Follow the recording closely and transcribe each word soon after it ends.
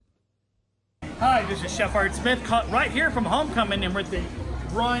Hi, this is Chef Art Smith, right here from Homecoming, and we're at the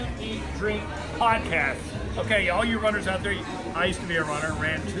Run, Eat, Drink podcast. Okay, all you runners out there, I used to be a runner,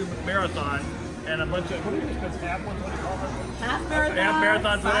 ran 2 marathons, and a bunch of, what do you think, half ones, what do you call them? Half marathons, half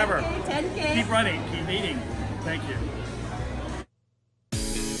marathons, whatever. 5K, 10K. Keep running, keep eating. Thank you.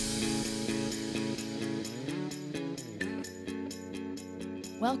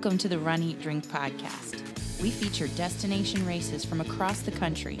 Welcome to the Run, Eat, Drink podcast. We feature destination races from across the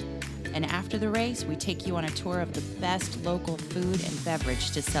country. And after the race, we take you on a tour of the best local food and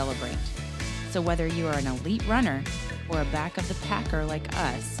beverage to celebrate. So whether you are an elite runner or a back of the packer like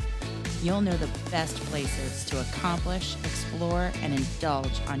us, you'll know the best places to accomplish, explore, and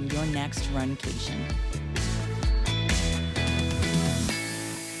indulge on your next runcation.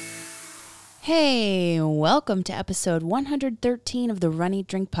 Hey, welcome to episode 113 of the Run, Eat,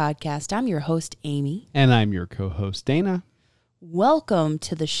 Drink podcast. I'm your host, Amy. And I'm your co-host, Dana. Welcome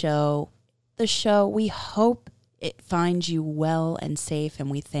to the show. We hope it finds you well and safe,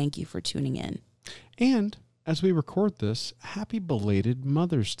 and we thank you for tuning in. And as we record this, happy belated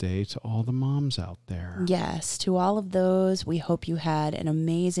Mother's Day to all the moms out there. Yes, to all of those, we hope you had an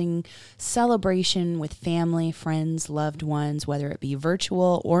amazing celebration with family, friends, loved ones, whether it be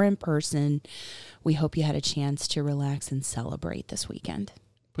virtual or in person. We hope you had a chance to relax and celebrate this weekend.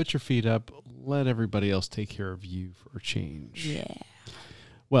 Put your feet up. Let everybody else take care of you for a change. Yeah.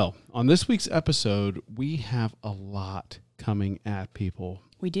 Well, on this week's episode, we have a lot coming at people.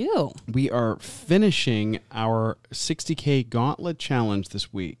 We do. We are finishing our 60K Gauntlet Challenge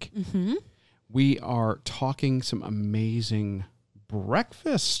this week. Mm-hmm. We are talking some amazing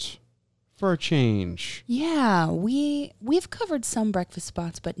breakfast for a change. Yeah, we've covered some breakfast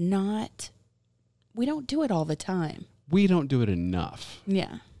spots, but we don't do it all the time. We don't do it enough.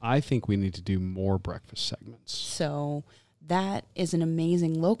 Yeah. I think we need to do more breakfast segments. So that is an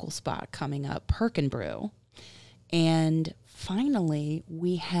amazing local spot coming up, Perk and Brew. And finally,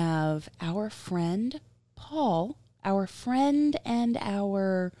 we have our friend, Paul, our friend and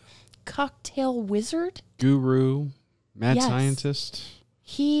our cocktail wizard. Guru, mad Yes. scientist.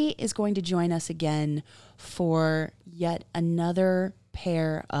 He is going to join us again for yet another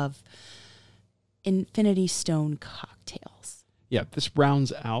pair of Infinity Stone cocktails. Yeah, this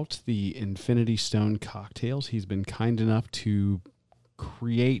rounds out the Infinity Stone cocktails. He's been kind enough to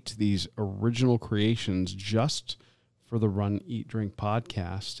create these original creations just for the Run, Eat, Drink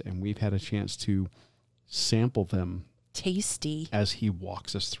podcast, and we've had a chance to sample them. Tasty. As he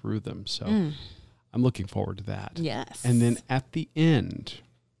walks us through them. So I'm looking forward to that. Yes. And then at the end,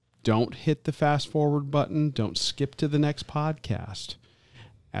 don't hit the fast forward button. Don't skip to the next podcast.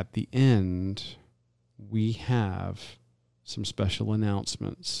 At the end, we have some special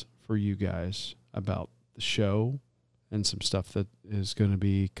announcements for you guys about the show and some stuff that is going to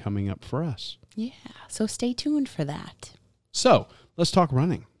be coming up for us. Yeah, so stay tuned for that. So let's talk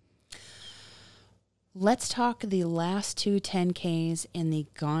running. Let's talk the last 2 10Ks in the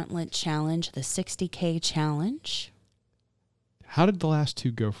Gauntlet Challenge, the 60K Challenge. How did the last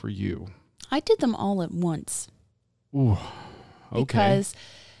 2 go for you? I did them all at once. Ooh, okay. Because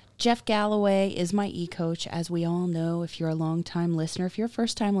Jeff Galloway is my e-coach, as we all know. If you're a long-time listener, if you're a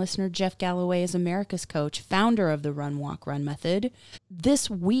first-time listener, Jeff Galloway is America's coach, founder of the Run, Walk, Run method. This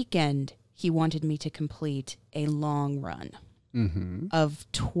weekend, he wanted me to complete a long run of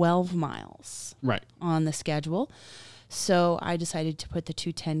 12 miles on the schedule. So I decided to put the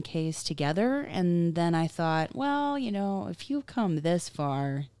 2 10Ks together, and then I thought, well, if you've come this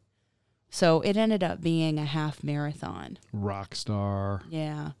far. So it ended up being a half marathon. Rock star.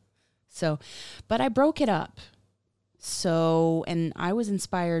 Yeah. So, but I broke it up. So, and I was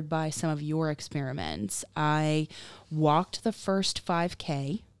inspired by some of your experiments. I walked the first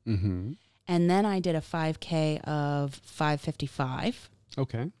 5K, and then I did a 5K of 5:55.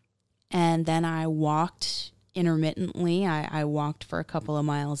 Okay. And then I walked intermittently. I walked for a couple of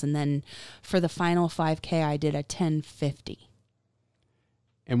miles, and then for the final 5K, I did a 10:50.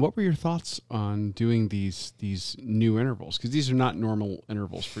 And what were your thoughts on doing these new intervals? Because these are not normal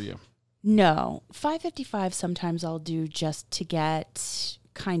intervals for you. No, 5:55 sometimes I'll do just to get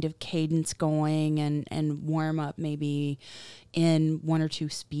kind of cadence going and warm up maybe in 1 or 2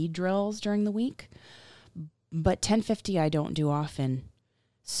 speed drills during the week. But 10:50 I don't do often.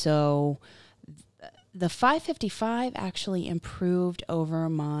 So the 5:55 actually improved over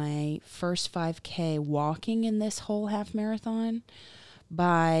my first 5K walking in this whole half marathon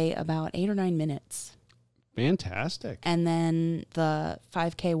by about 8 or 9 minutes. Fantastic. And then the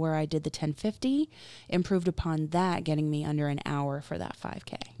 5K where I did the 10:50 improved upon that, getting me under an hour for that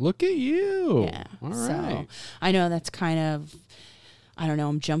 5K. Look at you. Yeah. All so right. I know that's kind of, I don't know,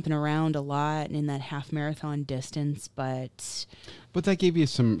 I'm jumping around a lot in that half marathon distance, but that gave you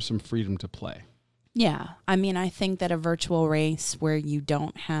some freedom to play. yeah, I mean, I think that a virtual race where you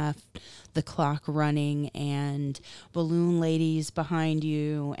don't have the clock running and balloon ladies behind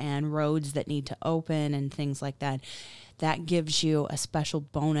you and roads that need to open and things like that, that gives you a special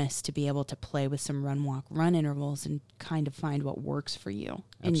bonus to be able to play with some run, walk, run intervals and kind of find what works for you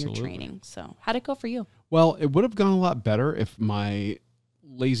in your training. So how'd it go for you? Well, it would have gone a lot better if my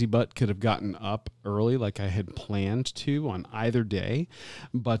lazy butt could have gotten up early like I had planned to on either day.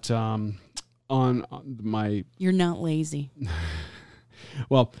 But on my... You're not lazy.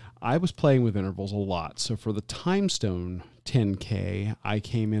 Well, I was playing with intervals a lot. So for the Time Stone 10K, I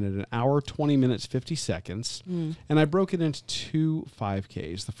came in at an hour, 20 minutes, 50 seconds. And I broke it into 2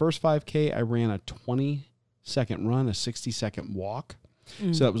 5Ks. The first 5K, I ran a 20-second run, a 60-second walk.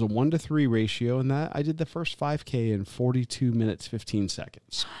 So that was a 1-to-3 ratio. And that I did the first 5K in 42 minutes, 15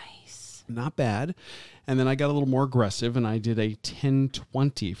 seconds. Nice. Not bad. And then I got a little more aggressive, and I did a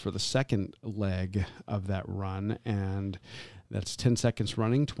 10-20 for the second leg of that run. And that's 10 seconds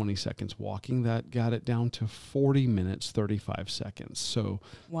running, 20 seconds walking. That got it down to 40 minutes, 35 seconds. So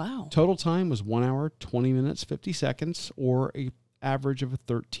wow. Total time was 1 hour, 20 minutes, 50 seconds, or a average of a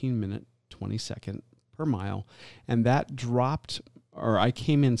 13-minute, 20-second per mile. And that dropped, or I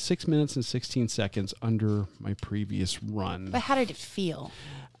came in 6 minutes and 16 seconds under my previous run. But how did it feel?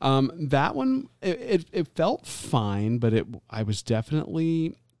 That one, it felt fine, but I was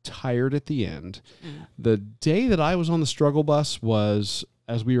definitely tired at the end. The day that I was on the struggle bus was,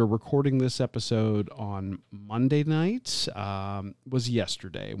 as we were recording this episode on Monday night, was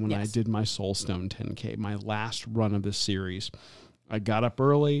yesterday when I did my Soulstone 10K, my last run of this series. I got up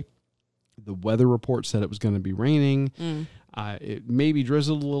early. The weather report said it was going to be raining. It maybe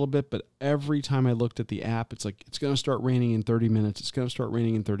drizzled a little bit, but every time I looked at the app, it's like, it's going to start raining in 30 minutes. It's going to start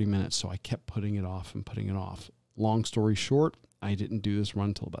raining in 30 minutes. So I kept putting it off and putting it off. Long story short, I didn't do this run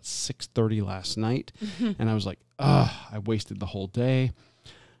until about 6:30 last night. And I was like, I wasted the whole day.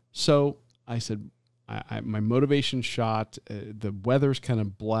 So I said, my motivation shot. The weather's kind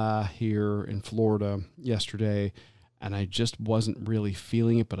of blah here in Florida yesterday, and I just wasn't really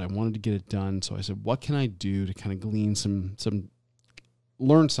feeling it, but I wanted to get it done. So I said, what can I do to kind of glean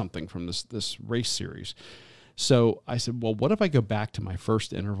learn something from this race series? So I said, well, what if I go back to my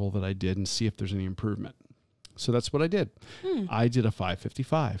first interval that I did and see if there's any improvement? So that's what I did. I did a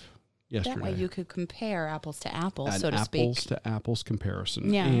 5:55 yesterday. That way you could compare apples to apples, so to apples speak. Apples to apples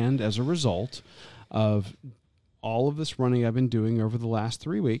comparison. Yeah. And as a result of all of this running I've been doing over the last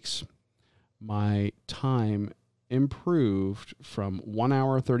 3 weeks, my time improved from 1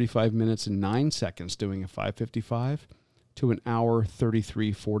 hour, 35 minutes and 9 seconds doing a 5:55 to an hour,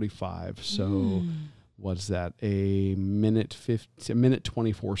 33:45. So what's that? A minute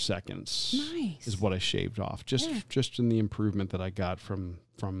 24 seconds. Nice. Is what I shaved off just in the improvement that I got from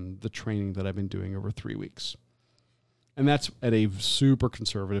the training that I've been doing over 3 weeks. And that's at a super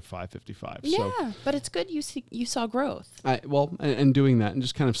conservative 5:55. Yeah, so, but it's good you saw growth. And doing that and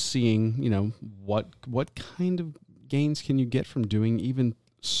just kind of seeing, what kind of gains can you get from doing even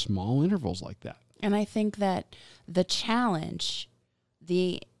small intervals like that. And I think that the challenge,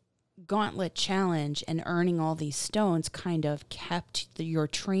 the gauntlet challenge and earning all these stones kind of kept your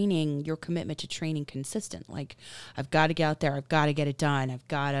commitment to training consistent. Like, I've got to get out there. I've got to get it done. I've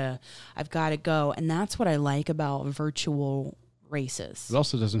got to go. And that's what I like about virtual races. It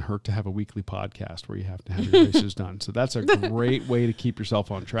also doesn't hurt to have a weekly podcast where you have to have your races done. So that's a great way to keep yourself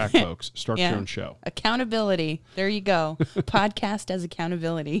on track, folks. Start your own show. Accountability. There you go. Podcast as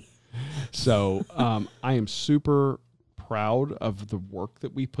accountability. So I am super proud of the work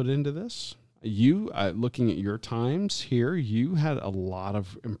that we put into this. You, looking at your times here, you had a lot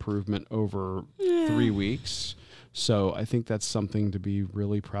of improvement over 3 weeks. So I think that's something to be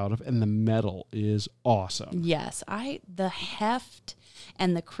really proud of. And the medal is awesome. Yes. The heft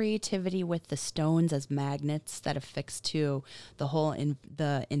and the creativity with the stones as magnets that affix to the whole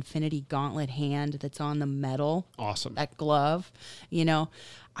the infinity gauntlet hand that's on the medal. Awesome. That glove,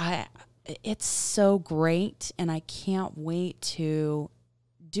 it's so great, and I can't wait to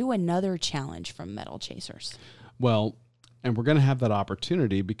do another challenge from Metal Chasers. Well, and we're going to have that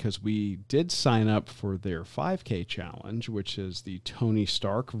opportunity because we did sign up for their 5K challenge, which is the Tony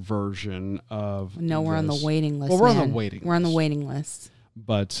Stark version of we're on the waiting list. Well, we're on the waiting list. We're on the waiting list.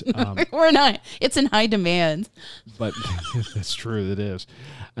 But we're not. It's in high demand. But that's true. It is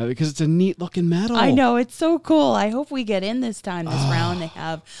because it's a neat looking medal. I know, it's so cool. I hope we get in this time. This round they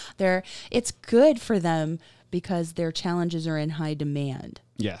have it's good for them because their challenges are in high demand.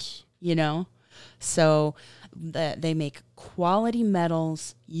 Yes. So They make quality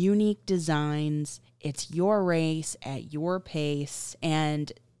medals, unique designs. It's your race at your pace,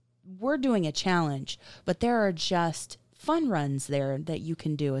 and we're doing a challenge, but there are just fun runs there that you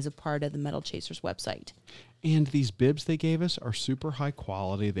can do as a part of the Metal Chasers website. And these bibs they gave us are super high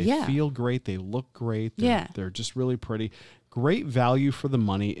quality. They feel great. They look great. They're just really pretty. Great value for the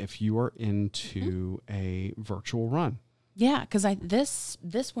money if you are into a virtual run. Yeah, because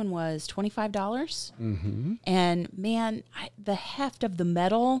this one was $25, and man, the heft of the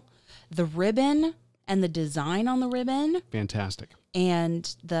metal, the ribbon, and the design on the ribbon, fantastic.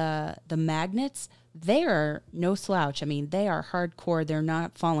 And the magnets, they are no slouch. I mean, they are hardcore. They're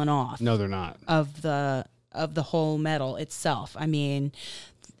not falling off. No, they're not. Of the whole metal itself. I mean,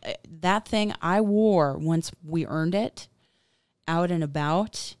 that thing I wore once we earned it out and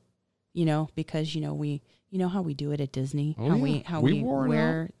about, because we. You know how we do it at Disney? Oh, how we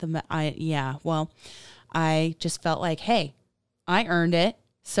wear the well, I just felt like, hey, I earned it,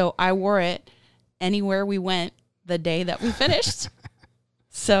 so I wore it anywhere we went the day that we finished.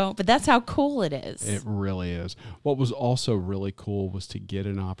 But that's how cool it is. It really is. What was also really cool was to get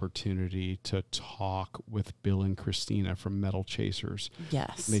an opportunity to talk with Bill and Kristina from Metal Chasers.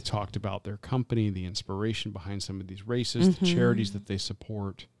 Yes. And they talked about their company, the inspiration behind some of these races, the charities that they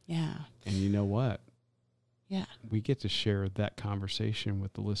support. Yeah. And you know what? Yeah. We get to share that conversation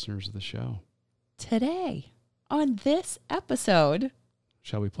with the listeners of the show. Today, on this episode.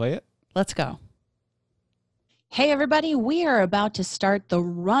 Shall we play it? Let's go. Hey, everybody, we are about to start the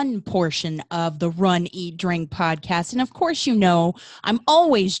run portion of the Run, Eat, Drink podcast. And of course, I'm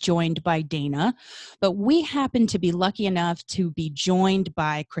always joined by Dana, but we happen to be lucky enough to be joined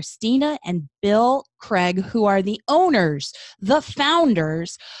by Kristina and Bill Craig, who are the owners, the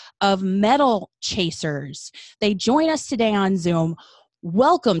founders of Metal Chasers. They join us today on Zoom.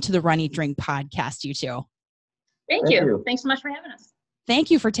 Welcome to the Run, Eat, Drink podcast, you two. Thank you. Thanks so much for having us.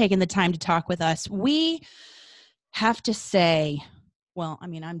 Thank you for taking the time to talk with us. We have to say, well, I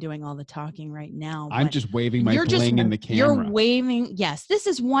mean, I'm doing all the talking right now. I'm just waving my bling in the camera. You're waving. Yes, this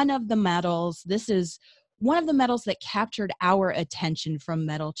is one of the medals. This is one of the medals that captured our attention from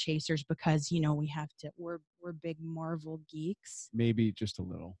Metal Chasers because, we're big Marvel geeks. Maybe just a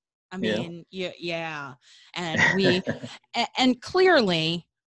little. I mean, yeah. And and clearly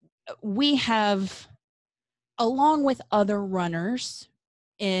we have, along with other runners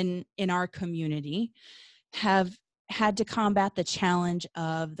in our community, have had to combat the challenge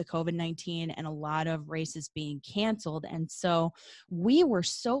of the COVID-19 and a lot of races being canceled. And so we were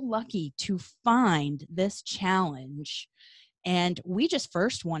so lucky to find this challenge. And we just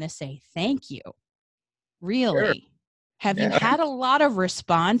first want to say thank you. Really. Sure. Have you had a lot of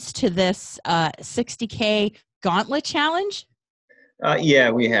response to this 60K gauntlet challenge? Yeah,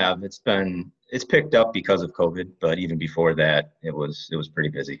 we have. It's picked up because of COVID, but even before that, it was pretty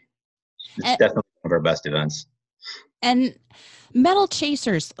busy. It's definitely one of our best events. And Metal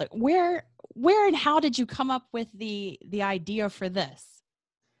Chasers, like where and how did you come up with the idea for this?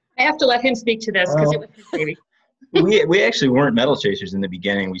 I have to let him speak to this because it was his baby. we actually weren't Metal Chasers in the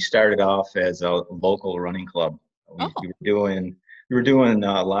beginning. We started off as a local running club. We were doing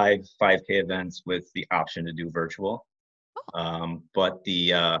live 5K events with the option to do virtual. But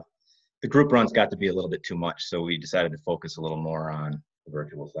the group runs got to be a little bit too much, so we decided to focus a little more on the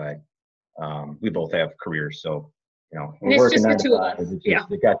virtual side. We both have careers, so we're working on it.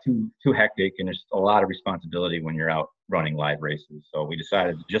 It got too hectic, and there's a lot of responsibility when you're out running live races. So we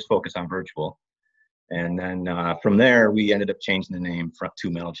decided to just focus on virtual, and then from there we ended up changing the name to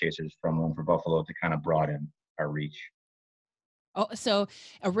Metal Chasers from One for Buffalo to kind of broaden our reach. Oh, so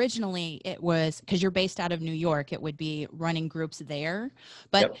originally it was, because you're based out of New York, it would be running groups there,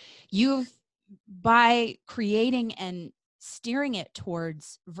 but by creating and steering it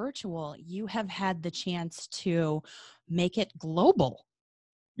towards virtual, you have had the chance to make it global.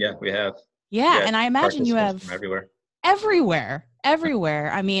 Yeah, we have. Yeah, and I imagine you have from everywhere.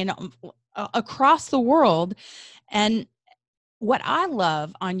 Everywhere. I mean, across the world. And what I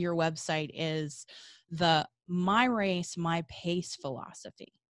love on your website is the my race, my pace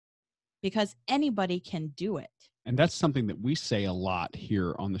philosophy, because anybody can do it. And that's something that we say a lot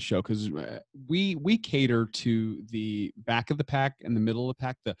here on the show, because we cater to the back of the pack and the middle of the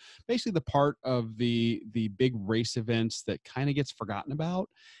pack, basically the part of the big race events that kind of gets forgotten about.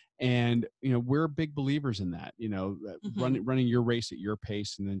 And, we're big believers in that, running your race at your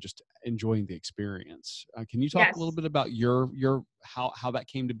pace and then just enjoying the experience. Can you talk a little bit about your how that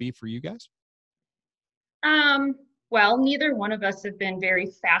came to be for you guys? Well, neither one of us have been very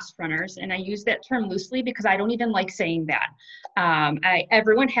fast runners, and I use that term loosely because I don't even like saying that.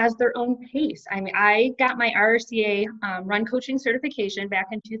 Everyone has their own pace. I mean, I got my RRCA run coaching certification back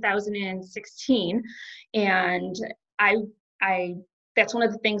in 2016, and I, I that's one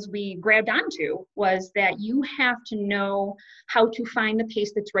of the things we grabbed onto, was that you have to know how to find the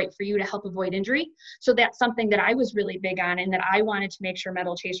pace that's right for you to help avoid injury. So that's something that I was really big on, and that I wanted to make sure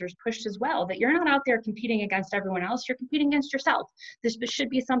Medal Chasers pushed as well, that you're not out there competing against everyone else, you're competing against yourself. This should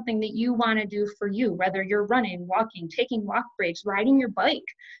be something that you want to do for you, whether you're running, walking, taking walk breaks, riding your bike,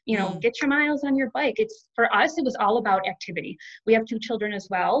 get your miles on your bike. For us, it was all about activity. We have 2 children as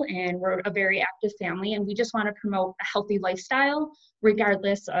well, and we're a very active family, and we just want to promote a healthy lifestyle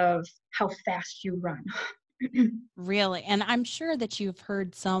regardless of how fast you run. Really. And I'm sure that you've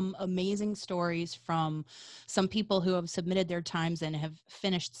heard some amazing stories from some people who have submitted their times and have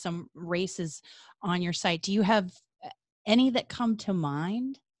finished some races on your site. Do you have any that come to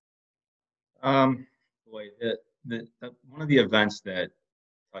mind? One of the events that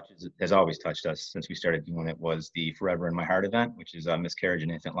has always touched us since we started doing it was the Forever in My Heart event, which is miscarriage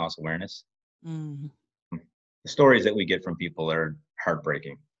and infant loss awareness. Mm-hmm. The stories that we get from people are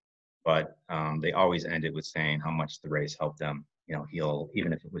heartbreaking, but they always end it with saying how much the race helped them, heal,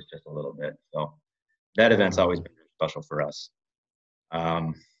 even if it was just a little bit. So that event's always been special for us.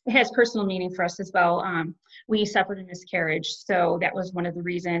 It has personal meaning for us as well. We suffered a miscarriage, so that was one of the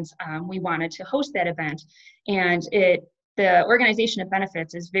reasons we wanted to host that event. And the organization it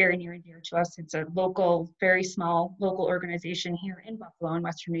benefits is very near and dear to us. It's a local, very small local organization here in Buffalo in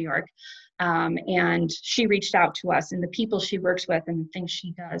Western New York. And she reached out to us, and the people she works with and the things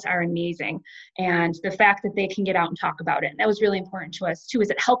she does are amazing. And the fact that they can get out and talk about it, and that was really important to us too, is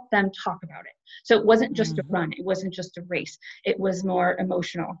it helped them talk about it. So it wasn't just a run, it wasn't just a race, it was more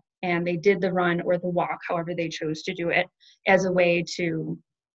emotional. And they did the run or the walk, however they chose to do it, as a way to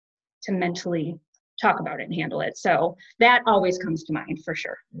mentally talk about it and handle it. So that always comes to mind for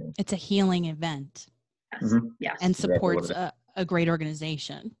sure. It's a healing event. Yes. Mm-hmm. Yes. And supports a great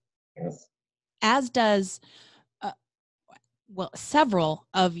organization. Yes. As does, several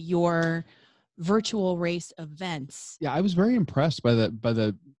of your virtual race events. Yeah, I was very impressed by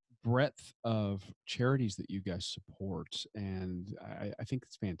the breadth of charities that you guys support, and I think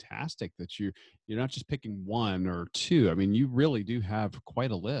it's fantastic that you're not just picking one or two. I mean, you really do have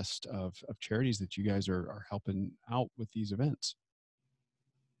quite a list of charities that you guys are helping out with these events.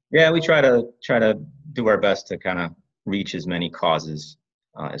 Yeah, we try to do our best to kind of reach as many causes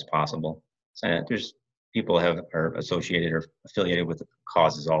as possible. So there's people are associated or affiliated with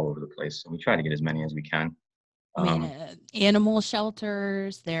causes all over the place, so we try to get as many as we can. Animal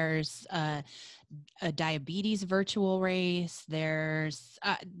shelters, there's a diabetes virtual race, there's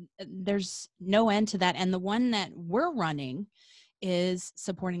no end to that. And the one that we're running is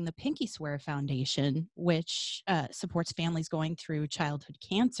supporting the Pinky Swear Foundation, which supports families going through childhood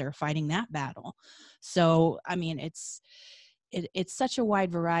cancer, fighting that battle. So, I mean, it's such a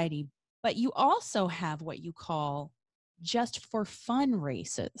wide variety. But you also have what you call just for fun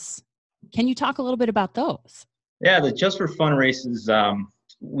races. Can you talk a little bit about those? Yeah, the Just for Fun races,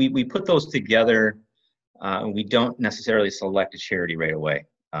 we put those together. We don't necessarily select a charity right away.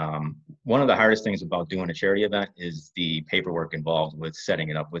 One of the hardest things about doing a charity event is the paperwork involved with setting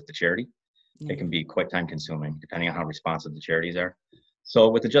it up with the charity. It can be quite time consuming depending on how responsive the charities are. So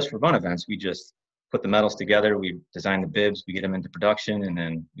with the Just for Fun events, we just put the medals together, we design the bibs, we get them into production, and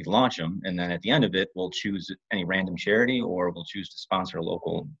then we launch them. And then at the end of it, we'll choose any random charity, or we'll choose to sponsor a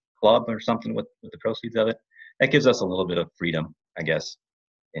local club or something with the proceeds of it. That gives us a little bit of freedom, I guess,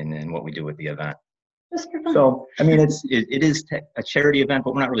 in what we do with the event. So, I mean, it is a charity event,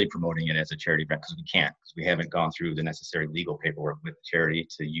 but we're not really promoting it as a charity event because we can't, because we haven't gone through the necessary legal paperwork with the charity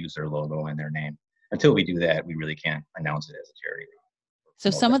to use their logo and their name. Until we do that, we really can't announce it as a charity. So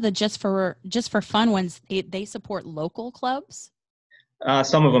some of the just for fun ones, they support local clubs?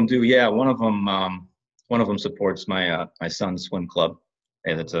 Some of them do, yeah. One of them supports my son's swim club,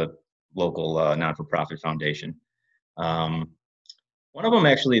 and it's a local non-for-profit foundation. One of them,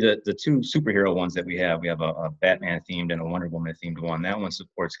 actually, the two superhero ones that we have a Batman themed and a Wonder Woman themed one. That one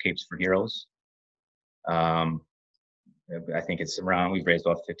supports Capes for Heroes. I think it's around, we've raised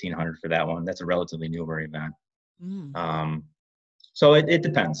about $1,500 for that one. That's a relatively newer event. So it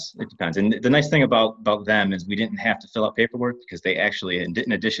depends. It depends. And the nice thing about them is we didn't have to fill out paperwork, because they actually,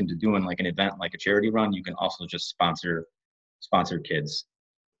 in addition to doing like an event like a charity run, you can also just sponsor kids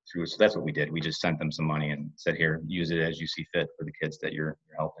through. So that's what we did. We just sent them some money and said, here, use it as you see fit for the kids that you're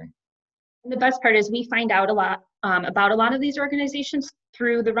helping. And the best part is we find out a lot about a lot of these organizations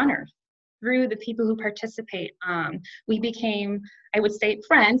through the runners. through the people who participate. We became, I would say,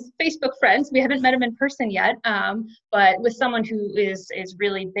 friends, Facebook friends. We haven't met him in person yet, but with someone who is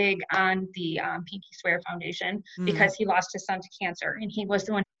really big on the Pinky Swear Foundation because he lost his son to cancer. And he was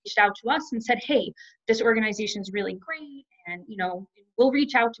the one who reached out to us and said, hey, this organization is really great. And, you know, we'll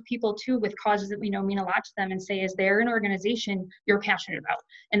reach out to people too with causes that we know mean a lot to them and say, is there an organization you're passionate about?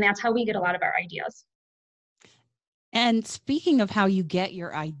 And that's how we get a lot of our ideas. And speaking of how you get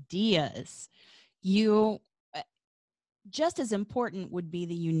your ideas, you just as important would be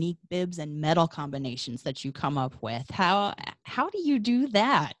the unique bibs and medal combinations that you come up with. How do you do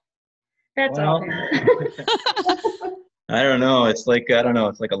that? That's all. I don't know. It's like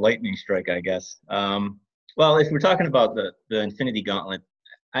It's like a lightning strike, I guess. Well, if we're talking about the Infinity Gauntlet,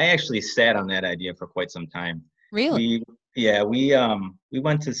 I actually sat on that idea for quite some time. Really? We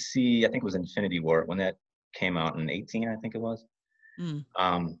went to see, I think it was Infinity War when that came out in 18, I think it was.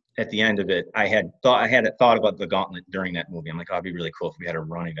 At the end of it, I had thought about the gauntlet during that movie. I'm like, oh, it'd be really cool if we had a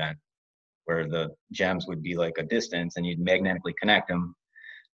run event where the gems would be like a distance and you'd magnetically connect them.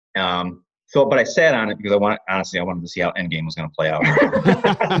 But I sat on it because I wanted to see how Endgame was going to play out.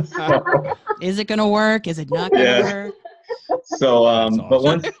 Is it going to work? Is it not going to work? So, awesome. But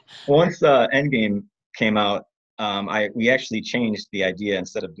once Endgame came out, we actually changed the idea.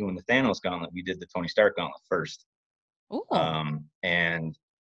 Instead of doing the Thanos gauntlet, we did the Tony Stark gauntlet first. Ooh. And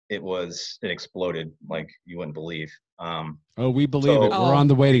it exploded like you wouldn't believe. We believe it. We're on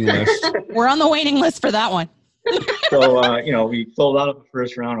the waiting list. We're on the waiting list for that one. So, we sold out of the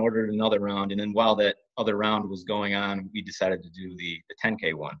first round, ordered another round. And then while that other round was going on, we decided to do the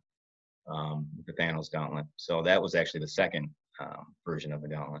 10K one, with the Thanos gauntlet. So that was actually the second version of the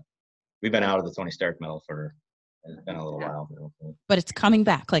gauntlet. We've been out of the Tony Stark medal it's been a little while. But it's coming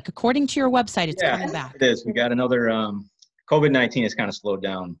back. Like, according to your website, it's coming back. It is. We got another, COVID-19 has kind of slowed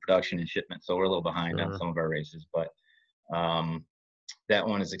down production and shipment. So we're a little behind on some of our races, but that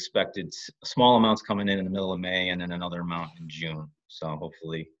one is expected, small amounts coming in the middle of May and then another amount in June. So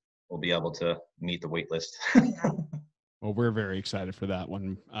hopefully we'll be able to meet the wait list. Well, we're very excited for that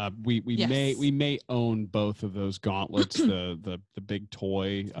one. We Yes. may own both of those gauntlets, the big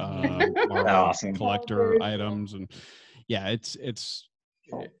toy Marvel collector items, and yeah, it's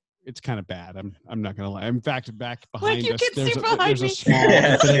kind of bad. I'm not gonna lie. In fact, back behind us, there's a small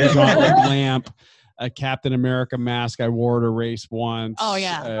Infinity Gauntlet lamp, a Captain America mask I wore at a race once. Oh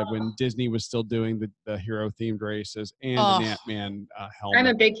yeah, when Disney was still doing the hero themed races, and an Ant-Man helmet. I'm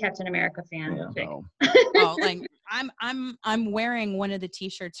a big Captain America fan. Yeah. Like I'm wearing one of the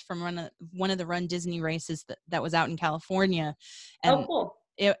T-shirts from one of the Run Disney races that was out in California, and cool.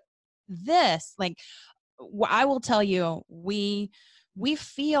 I will tell you, we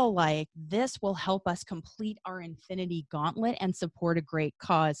feel like this will help us complete our Infinity Gauntlet and support a great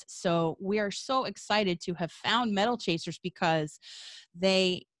cause. So we are so excited to have found Medal Chasers because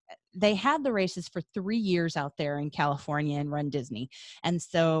they had the races for 3 years out there in California and Run Disney. And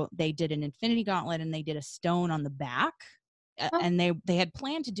so they did an Infinity Gauntlet and they did a stone on the back. And they had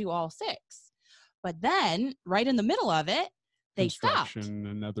planned to do all 6. But then right in the middle of it, they stopped.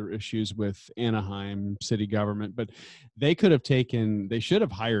 And other issues with Anaheim city government, but they should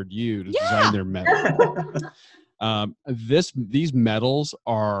have hired you to design their medal. These medals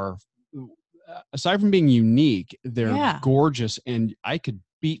are, aside from being unique, they're gorgeous, and I could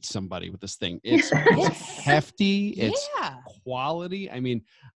beat somebody with this thing. It's hefty, it's quality. I mean,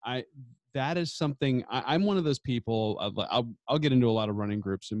 that is something. I'm one of those people. I'll get into a lot of running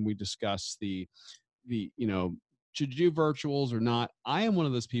groups, and we discuss the should you do virtuals or not. I am one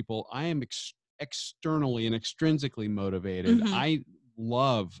of those people. I am externally and extrinsically motivated. Mm-hmm. I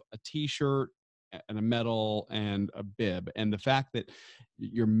love a T-shirt and a medal and a bib, and the fact that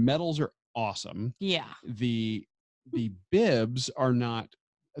your medals are awesome. Yeah. The bibs are not.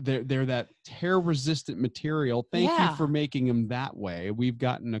 They're that tear resistant material. Thank you for making them that way. We've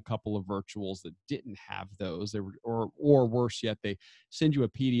gotten a couple of virtuals that didn't have those. They were, or worse yet, they send you a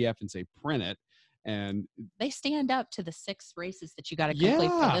PDF and say print it. And they stand up to the 6 races that you got to complete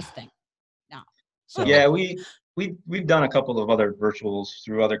for this thing. No. So we've done a couple of other virtuals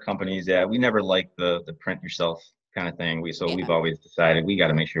through other companies. Yeah, we never liked the print yourself kind of thing. We've always decided we got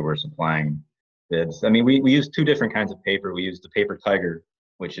to make sure we're supplying bibs. I mean, we use 2 different kinds of paper. We use the paper tiger,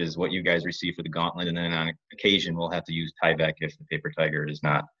 which is what you guys receive for the gauntlet, and then on occasion we'll have to use Tyvek if the paper tiger is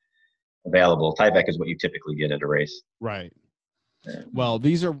not available. Tyvek is what you typically get at a race. Right. Well,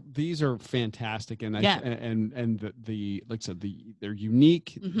 these are fantastic, and the like I said, they're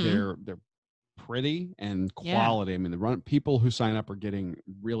unique. Mm-hmm. They're pretty and quality. I mean, the people who sign up are getting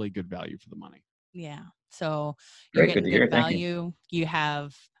really good value for the money. Yeah. So you're getting good value. You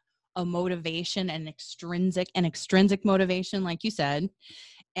have a motivation and extrinsic motivation, like you said.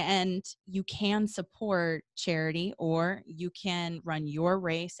 And you can support charity, or you can run your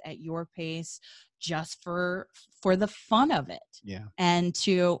race at your pace just for the fun of it. Yeah. And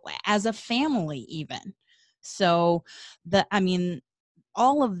to, as a family even. So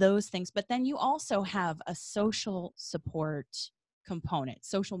all of those things, but then you also have a social support component,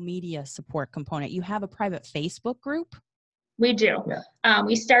 social media support component. You have a private Facebook group. We do. Yeah.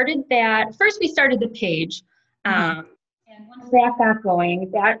 We started that. First, we started the page. And once that got going,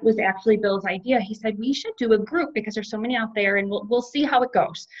 that was actually Bill's idea. He said, we should do a group because there's so many out there, and we'll see how it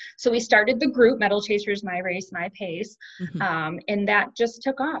goes. So we started the group, Medal Chasers, My Race, My Pace. And that just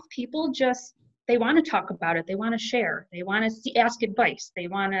took off. People they want to talk about it. They want to share. They want to ask advice. They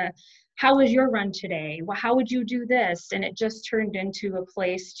want to, how was your run today? Well, how would you do this? And it just turned into a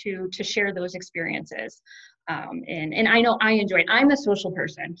place to share those experiences. And I know I enjoy it. I'm a social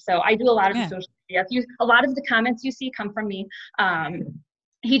person, so I do a lot of the social media. A lot of the comments you see come from me.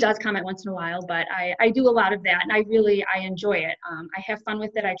 He does comment once in a while, but I do a lot of that, and I enjoy it. I have fun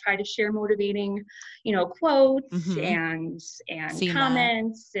with it. I try to share motivating, quotes and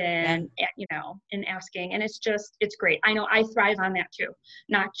comments and asking, and it's great. I know I thrive on that too,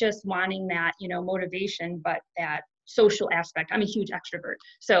 not just wanting that, motivation, but that social aspect. I'm a huge extrovert.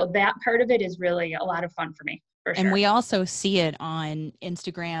 So that part of it is really a lot of fun for me. For sure. And we also see it on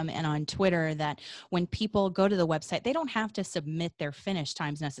Instagram and on Twitter that when people go to the website, they don't have to submit their finish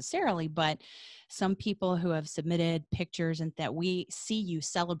times necessarily, but some people who have submitted pictures and that we see you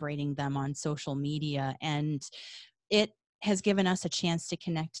celebrating them on social media, and it has given us a chance to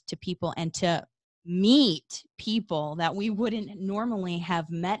connect to people and to meet people that we wouldn't normally have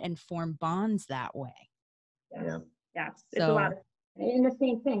met and form bonds that way. Yeah. Yes, it's a lot of, and the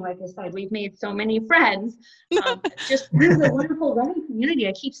same thing, like I said, we've made so many friends, just through the wonderful running community.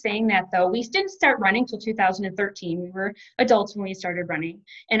 I keep saying that though. We didn't start running till 2013. We were adults when we started running,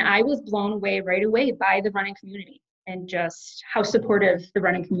 and I was blown away right away by the running community and just how supportive the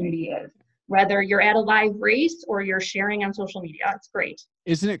running community is. Whether you're at a live race or you're sharing on social media, it's great.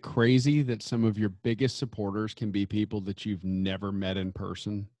 Isn't it crazy that some of your biggest supporters can be people that you've never met in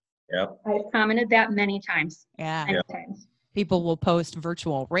person? Yep. I've commented that many times. Yeah. Many times. People will post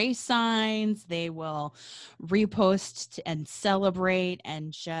virtual race signs. They will repost and celebrate,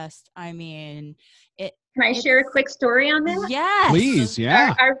 and just, Can I share a quick story on that? Yes. Please,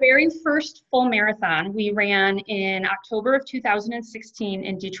 yeah. Our very first full marathon we ran in October of 2016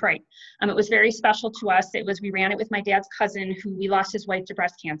 in Detroit. It was very special to us. We ran it with my dad's cousin who we lost his wife to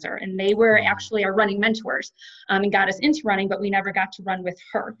breast cancer, and they were actually our running mentors and got us into running, but we never got to run with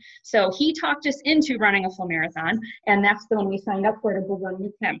her. So he talked us into running a full marathon, and that's the one we signed up for to go run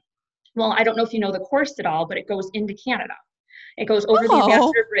with him. Well, I don't know if you know the course at all, but it goes into Canada. It goes over the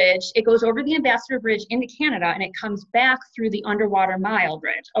Ambassador Bridge. It goes over the Ambassador Bridge into Canada, and it comes back through the Underwater Mile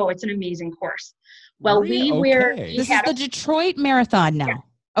Bridge. Oh, it's an amazing course. Well, This is the Detroit Marathon now. Yeah.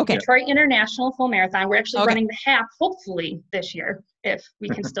 Okay. Detroit International Full Marathon. We're actually running the half, hopefully, this year, if we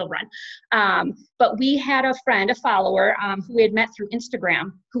can still run. But we had a friend, a follower, who we had met through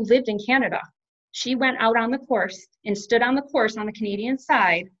Instagram, who lived in Canada. She went out on the course and stood on the course on the Canadian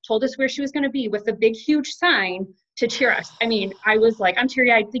side, told us where she was going to be with a big, huge sign to cheer us. I was like, I'm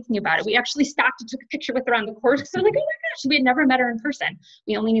teary-eyed thinking about it. We actually stopped and took a picture with her on the course because we're like, oh my gosh, we had never met her in person.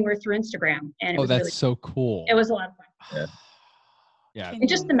 We only knew her through Instagram. And it was that's really so cool. It was a lot of fun. Yeah. And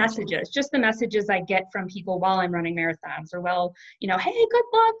just the messages I get from people while I'm running marathons, or hey, good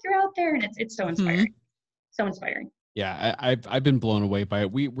luck, you're out there. And it's so inspiring. So inspiring. Yeah, I've been blown away by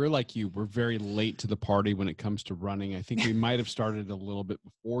it. We're like you. We're very late to the party when it comes to running. I think we might have started a little bit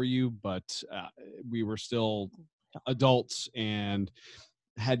before you, but we were still adults and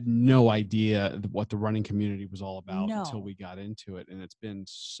had no idea what the running community was all about until we got into it. And it's been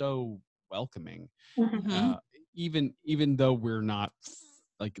so welcoming. Even though we're not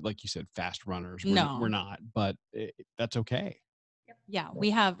like you said, fast runners. We're not, but that's okay. Yeah, we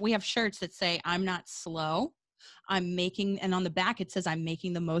have shirts that say "I'm not slow. I'm making," and on the back it says "I'm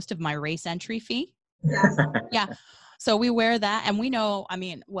making the most of my race entry fee." Yeah, so we wear that, and we know.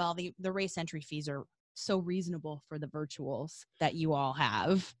 The race entry fees are so reasonable for the virtuals that you all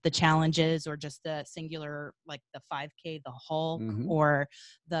have, the challenges, or just the singular, like the 5K, the Hulk, or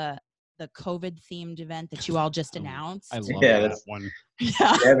the COVID themed event that you all just announced. I love that one.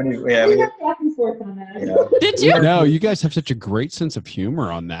 Yeah. We went back and forth on that. Yeah. Did you? No, you guys have such a great sense of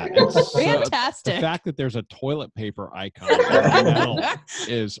humor on that. It's fantastic. The fact that there's a toilet paper icon in the middle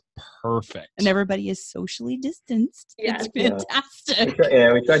is perfect. And everybody is socially distanced. Yes. It's fantastic.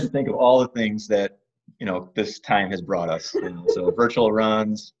 We tried to think of all the things that this time has brought us. So virtual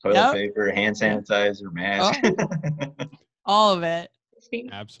runs, toilet paper, hand sanitizer, mask. All of it.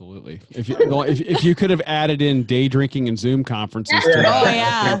 Absolutely. If you could have added in day drinking and Zoom conferences, to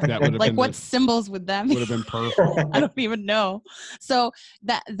that, that would have like been what symbols would that mean? Would have been perfect. I don't even know. So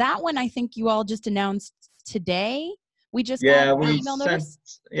that one, I think you all just announced today. We just got an email notice.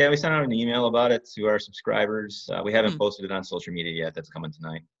 Yeah, we sent out an email about it to our subscribers. We haven't posted it on social media yet. That's coming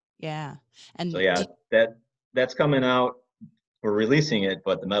tonight. Yeah, and so that's coming out. We're releasing it,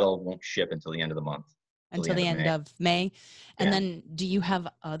 but the medal won't ship until the end of the month. Until the end of May. And then do you have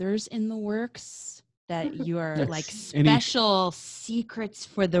others in the works that you are like special secrets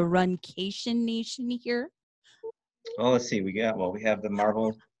for the Runcation Nation here? Well, let's see. We have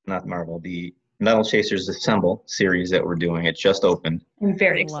the the Metal Chasers Assemble series that we're doing. It just opened. I'm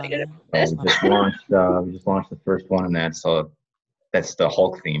very excited about this. We just launched the first one in that. So that's the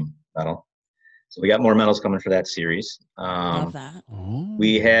Hulk theme medal. So we got more medals coming for that series. Love that.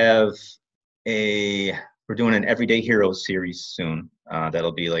 We're doing an Everyday Heroes series soon.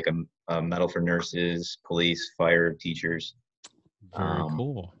 That'll be like a medal for nurses, police, fire, teachers. Very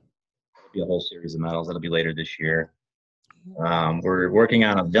cool. It'll be a whole series of medals. That'll be later this year. We're working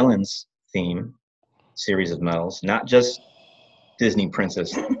on a villains theme series of medals, not just Disney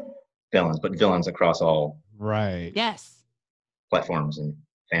princess villains, but villains across all platforms and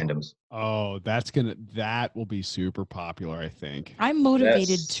fandoms. Oh, that will be super popular, I think. I'm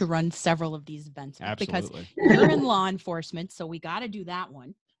motivated to run several of these events because you're in law enforcement, so we got to do that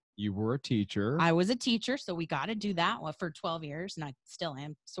one. You were a teacher. I was a teacher, so we got to do that one for 12 years, and I still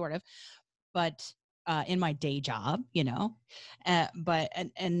am, sort of. But in my day job, but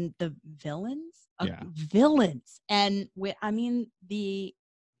the villains, and the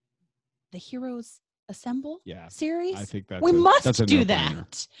Heroes Assemble series. I think we must do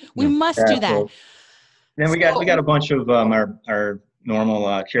that. We must do that. Then we got a bunch of our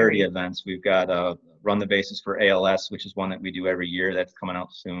normal charity events. We've got Run the Bases for ALS, which is one that we do every year. That's coming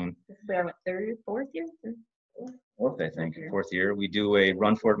out soon. Fourth year? Fourth, I think. Fourth year. We do a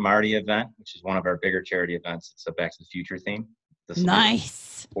Run Fort Marty event, which is one of our bigger charity events. It's a Back to the Future theme.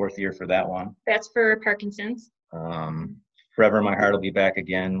 Nice. Fourth year for that one. That's for Parkinson's. Forever in My Heart will be back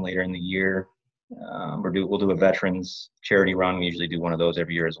again later in the year. We'll do a veterans charity run. We usually do one of those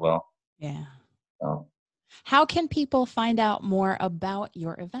every year as well. Yeah. So, how can people find out more about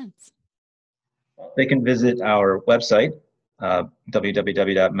your events? They can visit our website,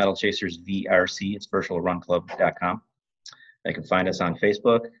 www.metalchasersvrc, it's virtualrunclub.com. They can find us on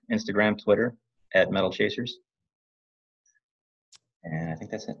Facebook, Instagram, Twitter, @metalchasers. And I think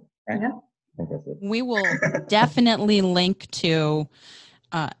that's it, right? Yeah. I think that's it. We will definitely link to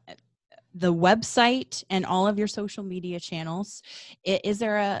the website and all of your social media channels. Is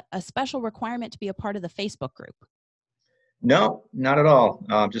there a special requirement to be a part of the Facebook group? No, not at all.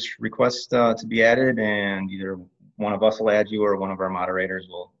 Just request to be added, and either one of us will add you or one of our moderators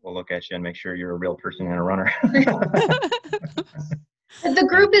will look at you and make sure you're a real person and a runner. The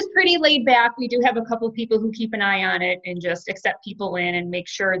group is pretty laid back. We do have a couple of people who keep an eye on it and just accept people in and make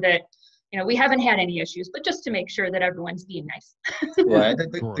sure that we haven't had any issues, but just to make sure that everyone's being nice. Yeah,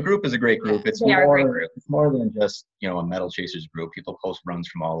 the group is a great group. It's more than just, a Metal Chasers group. People post runs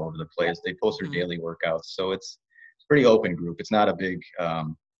from all over the place. They post their daily workouts. So it's a pretty open group. It's not a big,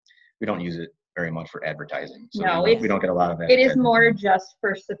 we don't use it very much for advertising. So no, we don't get a lot of that. It is more just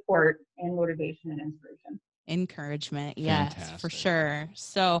for support and motivation and inspiration. Encouragement. Yes, for sure.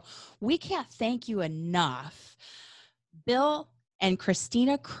 So we can't thank you enough. Bill and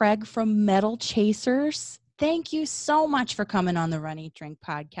Kristina Craig from Metal Chasers, thank you so much for coming on the Run Eat Drink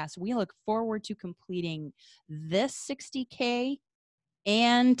podcast. We look forward to completing this 60K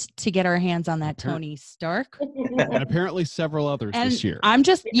and to get our hands on that Tony Stark. And apparently several others this year. I'm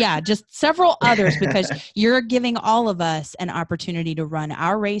just several others, because you're giving all of us an opportunity to run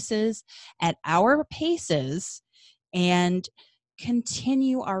our races at our paces and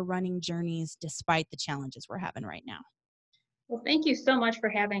continue our running journeys despite the challenges we're having right now. Well, thank you so much for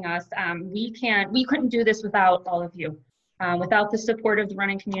having us. We couldn't do this without all of you. Without the support of the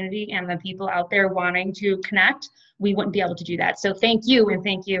running community and the people out there wanting to connect, we wouldn't be able to do that. So thank you, and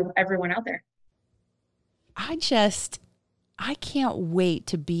thank you everyone out there. I can't wait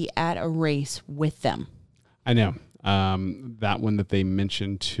to be at a race with them. I know. That one that they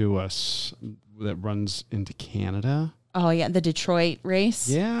mentioned to us that runs into Canada. Oh yeah, the Detroit race.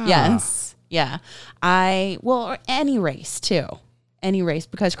 Yeah. Yes. Yeah. Or any race too. Any race,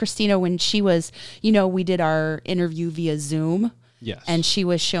 because Kristina, when she was, we did our interview via Zoom. Yes. And she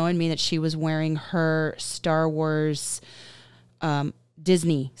was showing me that she was wearing her Star Wars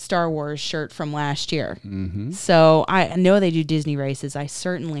Disney Star Wars shirt from last year. Mm-hmm. So I know they do Disney races. I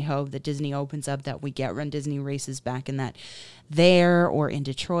certainly hope that Disney opens up, that we get Run Disney races back in that there or in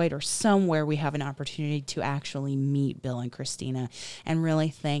Detroit or somewhere we have an opportunity to actually meet Bill and Kristina and really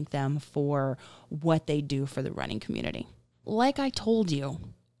thank them for what they do for the running community. Like I told you,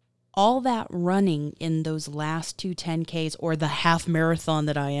 all that running in those last 2 10Ks or the half marathon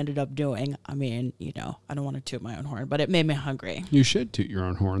that I ended up doing, I mean, you know, I don't want to toot my own horn, but it made me hungry. You should toot your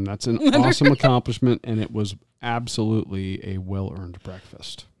own horn. That's an awesome accomplishment, and it was absolutely a well-earned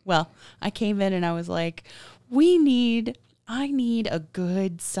breakfast. Well, I came in and I was like, I need a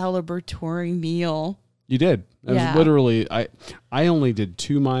good celebratory meal. You did. It Yeah. was literally, I only did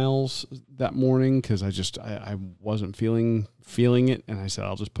 2 miles that morning because I wasn't feeling it. And I said,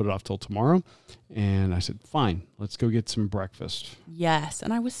 I'll just put it off till tomorrow. And I said, fine, let's go get some breakfast. Yes.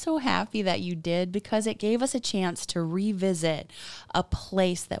 And I was so happy that you did, because it gave us a chance to revisit a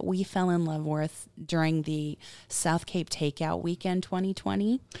place that we fell in love with during the South Cape Takeout Weekend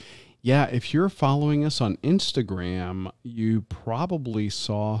 2020. Yeah, if you're following us on Instagram, you probably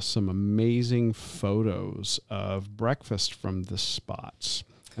saw some amazing photos of breakfast from this spot.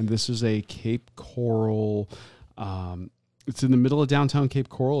 And this is a Cape Coral. It's in the middle of downtown Cape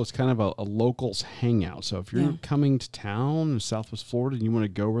Coral. It's kind of a locals hangout. So if you're coming to town in Southwest Florida and you want to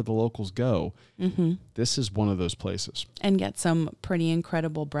go where the locals go, this is one of those places. And get some pretty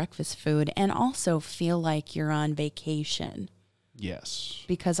incredible breakfast food and also feel like you're on vacation. Yes.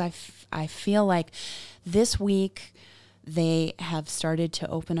 Because I feel like this week they have started to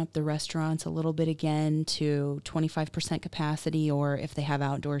open up the restaurants a little bit again to 25% capacity, or if they have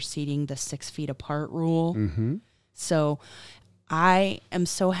outdoor seating, the 6 feet apart rule. Mm-hmm. So I am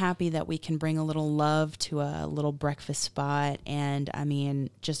so happy that we can bring a little love to a little breakfast spot. And I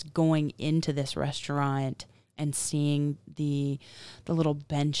mean, just going into this restaurant and seeing the little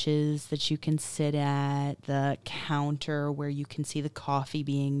benches that you can sit at, the counter where you can see the coffee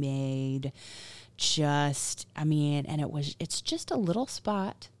being made. It's just a little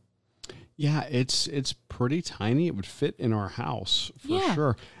spot. Yeah, it's pretty tiny. It would fit in our house for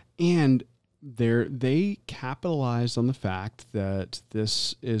sure. And they capitalized on the fact that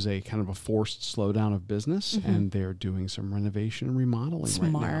this is a kind of a forced slowdown of business, and they're doing some renovation and remodeling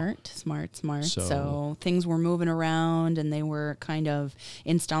right now. Smart. So things were moving around, and they were kind of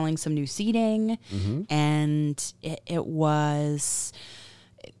installing some new seating, and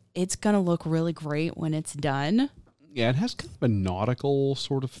it's going to look really great when it's done. Yeah, it has kind of a nautical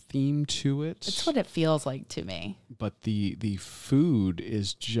sort of theme to it. It's what it feels like to me. But the food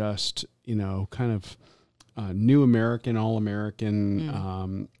is just, kind of new American,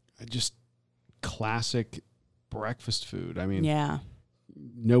 all-American, just classic breakfast food. I mean,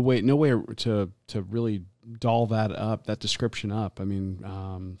 no way to really doll that description up. I mean,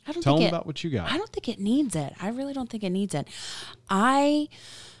 tell them about what you got. I don't think it needs it. I really don't think it needs it. I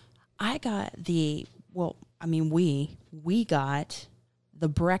got we got the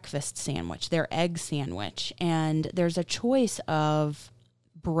breakfast sandwich, their egg sandwich, and there's a choice of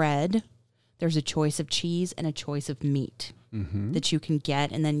bread, there's a choice of cheese, and a choice of meat that you can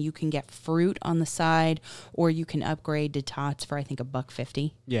get, and then you can get fruit on the side, or you can upgrade to tots for I think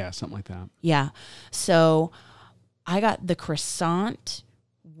 $1.50. Yeah, something like that. Yeah, so I got the croissant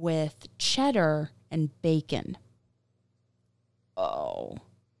with cheddar and bacon. Oh.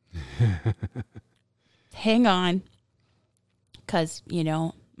 Hang on, because,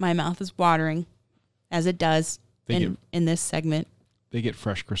 my mouth is watering, as it does in this segment. They get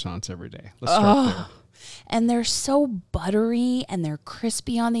fresh croissants every day. Let's start there. And they're so buttery, and they're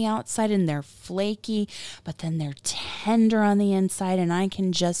crispy on the outside, and they're flaky, but then they're tender on the inside, and I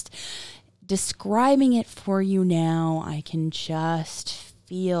can just, describing it for you now, I can just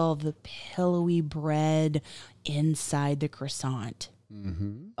feel the pillowy bread inside the croissant.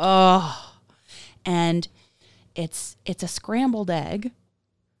 Mm-hmm. Oh, and it's a scrambled egg,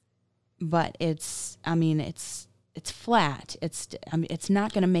 but it's flat. It's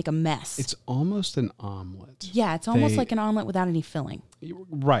not going to make a mess. It's almost an omelet. Yeah, it's almost like an omelet without any filling.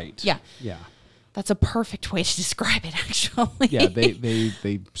 Right. Yeah. Yeah. That's a perfect way to describe it, actually. Yeah,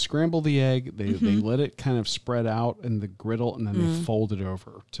 they scramble the egg, they let it kind of spread out in the griddle, and then they fold it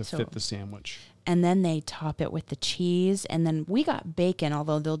over to fit the sandwich. And then they top it with the cheese, and then we got bacon,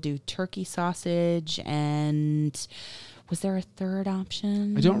 although they'll do turkey sausage, and was there a third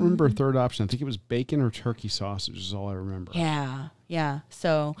option? I don't remember a third option. I think it was bacon or turkey sausage is all I remember. Yeah.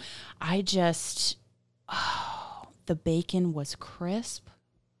 So the bacon was crisp.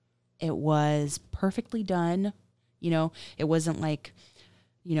 It was perfectly done. It wasn't like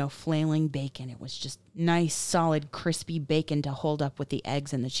flailing bacon. It was just nice, solid, crispy bacon to hold up with the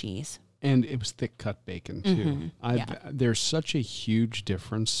eggs and the cheese. And it was thick cut bacon too. There's such a huge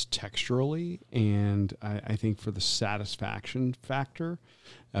difference texturally, and I think for the satisfaction factor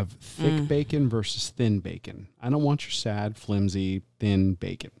of thick bacon versus thin bacon. I don't want your sad, flimsy, thin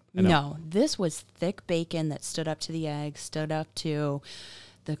bacon. No, this was thick bacon that stood up to the eggs, stood up to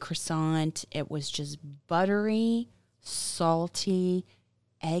the croissant. It was just buttery, salty,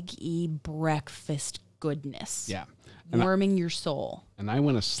 eggy breakfast goodness. Yeah. Warming your soul. And I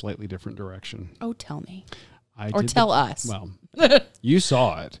went a slightly different direction. Oh, tell me. Tell us. Well, you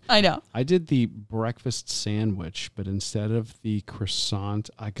saw it. I know. I did the breakfast sandwich, but instead of the croissant,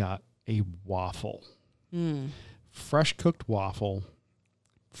 I got a waffle. Fresh cooked waffle,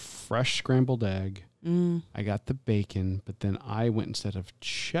 fresh scrambled egg. I got the bacon, but then I went, instead of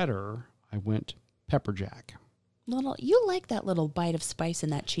cheddar, I went pepper jack. You like that little bite of spice in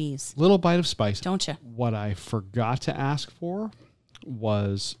that cheese. Little bite of spice. Don't you? What I forgot to ask for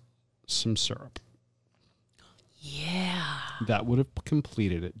was some syrup. Yeah. That would have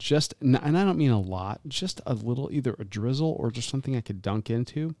completed it. And I don't mean a lot, just a little, either a drizzle or just something I could dunk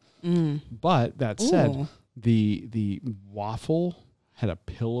into. But that said, the waffle had a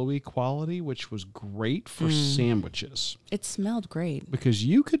pillowy quality, which was great for sandwiches. It smelled great. Because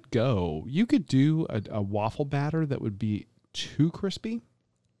you could do a waffle batter that would be too crispy.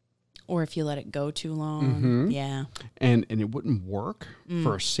 Or if you let it go too long. Yeah. And it wouldn't work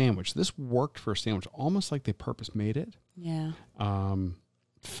for a sandwich. This worked for a sandwich, almost like they purpose made it. Yeah.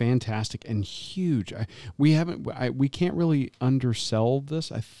 Fantastic and huge. We can't really undersell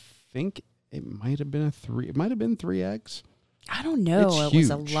this. I think it might have been it might have been 3 eggs. I don't know. It's it was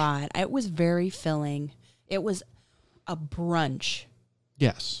a huge. lot. It was very filling. It was a brunch.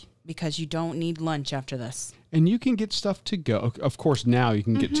 Yes. Because you don't need lunch after this. And you can get stuff to go. Of course, now you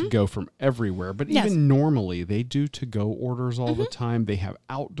can get to go from everywhere. But even normally, they do to go orders all the time. They have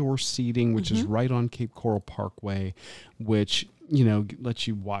outdoor seating, which is right on Cape Coral Parkway, which lets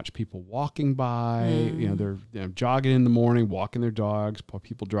you watch people walking by. They're jogging in the morning, walking their dogs,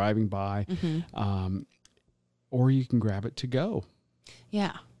 people driving by. Or you can grab it to go.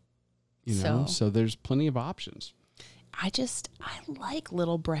 Yeah. So there's plenty of options. I like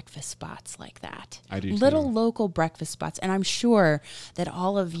little breakfast spots like that. I do little too. Local breakfast spots. And I'm sure that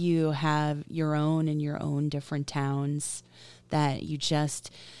all of you have your own in your own different towns that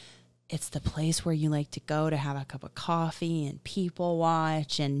it's the place where you like to go to have a cup of coffee and people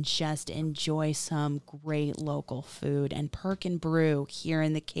watch and just enjoy some great local food. And Perk and Brew here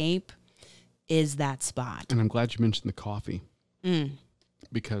in the Cape is that spot. And I'm glad you mentioned the coffee.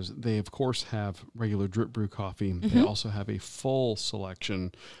 Because they, of course, have regular drip brew coffee. They also have a full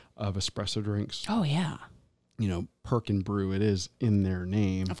selection of espresso drinks. Oh, yeah. Perk and Brew, it is in their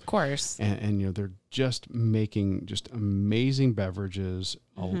name. Of course. And they're just making just amazing beverages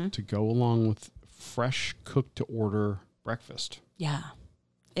to go along with fresh cooked to order breakfast. Yeah.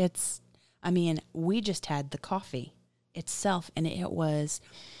 We just had the coffee itself, and it was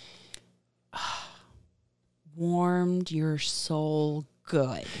warmed your soul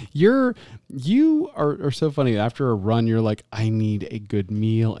good. You are so funny. After a run, you're like, I need a good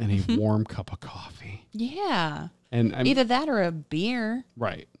meal and a warm cup of coffee. Yeah. And either that or a beer.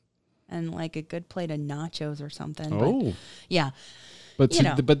 Right. And like a good plate of nachos or something. Oh. But,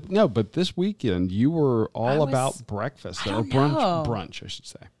 yeah. But this weekend you were all about breakfast or brunch, I should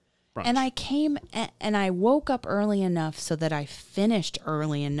say. Brunch. And I came and I woke up early enough so that I finished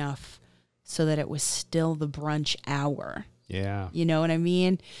early enough so that it was still the brunch hour. Yeah. You know what I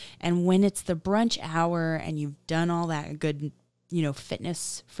mean? And when it's the brunch hour and you've done all that good,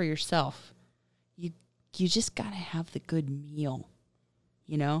 fitness for yourself, you just got to have the good meal,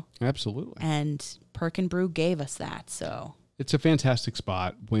 Absolutely. And Perk and Brew gave us that, so. It's a fantastic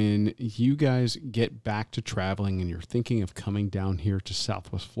spot. When you guys get back to traveling and you're thinking of coming down here to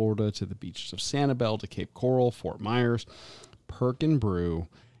Southwest Florida, to the beaches of Sanibel, to Cape Coral, Fort Myers, Perk and Brew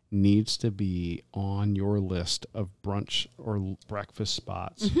needs to be on your list of brunch or breakfast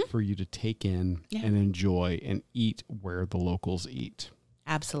spots for you to take in and enjoy and eat where the locals eat.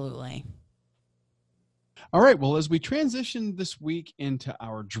 Absolutely. All right. Well, as we transition this week into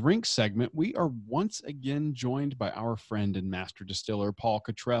our drink segment, we are once again joined by our friend and master distiller, Paul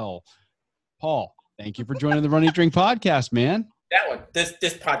Cottrell. Paul, thank you for joining the Run Eat Drink podcast, man. That one. This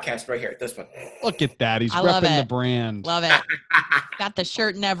podcast right here. This one. Look at that. He's I love repping it. the brand. Love it. Got the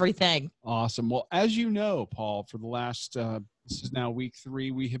shirt and everything. Awesome. Well, as you know, Paul, for the last, this is now week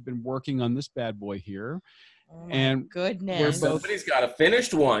 3, we have been working on this bad boy here. Oh And goodness. Somebody's got a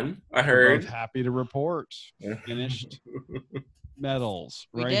finished one. I We're heard. both happy to report. Finished. medals.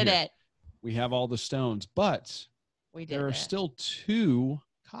 We right did here. it. We have all the stones, but We did there are it. still 2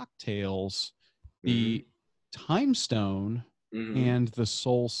 cocktails, the Time Stone and the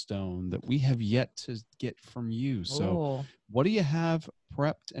Soul Stone, that we have yet to get from you. So what do you have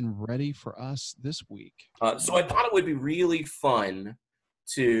prepped and ready for us this week? So I thought it would be really fun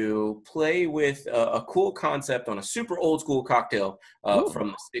to play with a cool concept on a super old school cocktail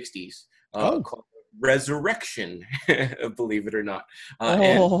from the 60s called Resurrection, believe it or not.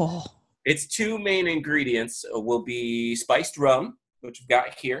 And its 2 main ingredients will be spiced rum, which I've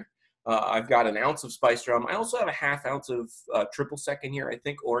got here. I've got an ounce of spiced rum. I also have a half ounce of triple sec in here. I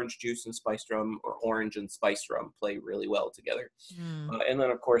think orange juice and spiced rum, or orange and spiced rum, play really well together. And then,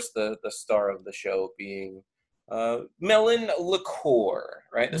 of course, the star of the show being melon liqueur,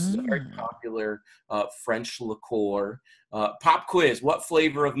 right? This is a very popular French liqueur. Pop quiz: what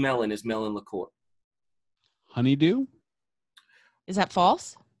flavor of melon is melon liqueur? Honeydew? Is that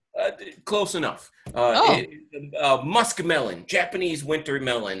false? Close enough. Muskmelon, Japanese winter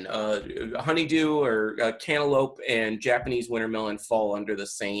melon, honeydew or cantaloupe and Japanese winter melon fall under the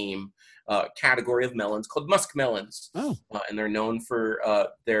same category of melons called muskmelons. And they're known for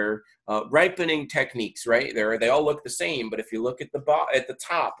their ripening techniques, right? They all look the same, but if you look at the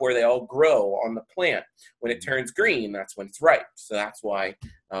top where they all grow on the plant, when it turns green, that's when it's ripe. So that's why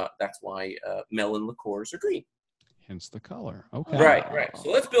melon liqueurs are green. Hence the color. Okay. Right. So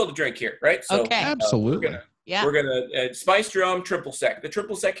let's build a drink here, right? So absolutely. We're gonna spiced rum, triple sec. The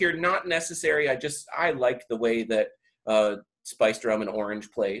triple sec here, not necessary. I like the way that spiced rum and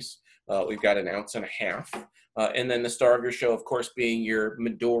orange plays. We've got an ounce and a half. And then the star of your show, of course, being your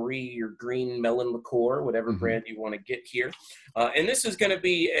Midori, your green melon liqueur, whatever brand you want to get here. And this is going to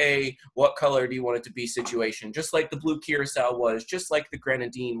be a what color do you want it to be situation, just like the blue curacao was, just like the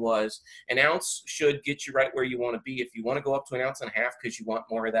grenadine was. An ounce should get you right where you want to be. If you want to go up to an ounce and a half because you want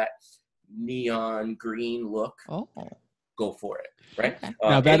more of that neon green look, go for it, right? Okay.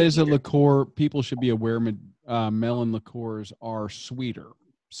 Now, that is a liqueur. People should be aware melon liqueurs are sweeter.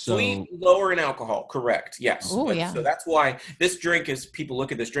 Sweet, lower in alcohol, correct? Yes. Oh, yeah. So that's why this drink is. People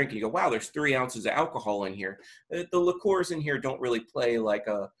look at this drink and you go, "Wow, there's 3 ounces of alcohol in here." The liqueurs in here don't really play like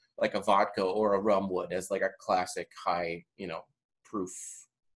a vodka or a rum would, as like a classic high, proof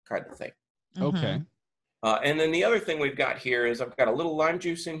kind of thing. Okay. And then the other thing we've got here is I've got a little lime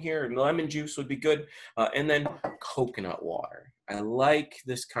juice in here, and lemon juice would be good, and then coconut water. I like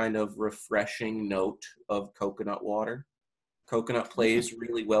this kind of refreshing note of coconut water. Coconut plays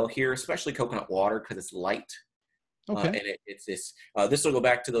really well here, especially coconut water because it's light. Okay. And it's this. This will go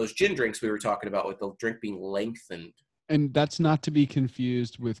back to those gin drinks we were talking about with the drink being lengthened. And that's not to be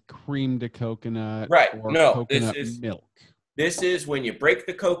confused with cream de coconut or coconut milk. This is when you break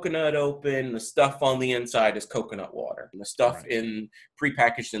the coconut open, the stuff on the inside is coconut water. And the stuff in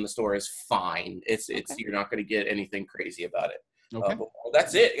prepackaged in the store is fine. It's you're not going to get anything crazy about it. Okay. But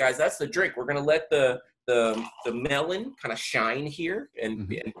that's it, guys. That's the drink. We're going to let the melon kind of shine here and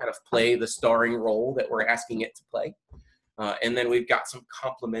kind of play the starring role that we're asking it to play. And then we've got some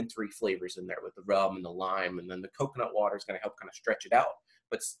complementary flavors in there with the rum and the lime. And then the coconut water is going to help kind of stretch it out,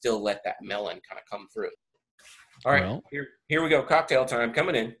 but still let that melon kind of come through. All right, here we go. Cocktail time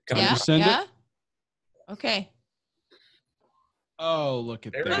coming in. Yeah. Okay. Oh, look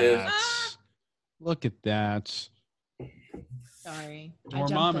at there that. It is. Look at that. Sorry.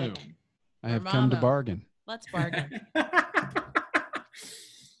 Dormammu. I have come to bargain. Let's bargain.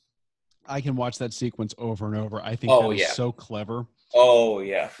 I can watch that sequence over and over. I think that is so clever. Oh,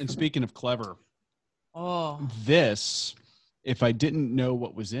 yeah. And speaking of clever, this, if I didn't know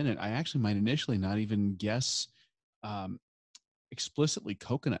what was in it, I actually might initially not even guess explicitly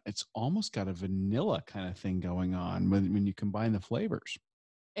coconut. It's almost got a vanilla kind of thing going on when you combine the flavors.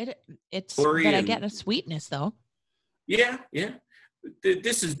 It's but I get a sweetness though. Yeah.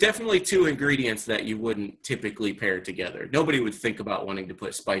 This is definitely 2 ingredients that you wouldn't typically pair together. Nobody would think about wanting to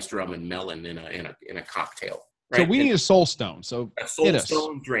put spiced rum and melon in a cocktail. Right? So we need a Soul Stone. So a Soul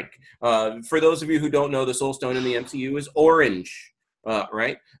Stone drink. For those of you who don't know, the Soul Stone in the MCU is orange,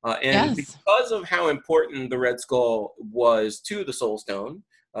 right? And because of how important the Red Skull was to the Soul Stone,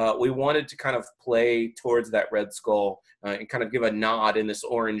 we wanted to kind of play towards that Red Skull and kind of give a nod in this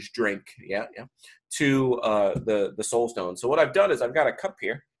orange drink. To the Soul Stone. So what I've done is I've got a cup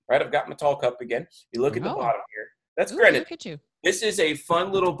here, right? I've got my tall cup again. You look at the bottom here. That's grenadine. Look at you. This is a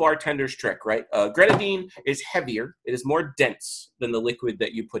fun little bartender's trick, right? Grenadine is heavier. It is more dense than the liquid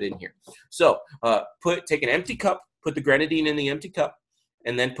that you put in here. So take an empty cup, put the grenadine in the empty cup,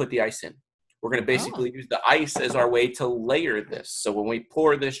 and then put the ice in. We're going to basically use the ice as our way to layer this. So when we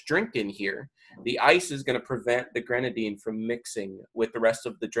pour this drink in here, the ice is going to prevent the grenadine from mixing with the rest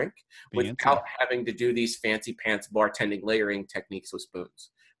of the drink without having to do these fancy pants bartending layering techniques with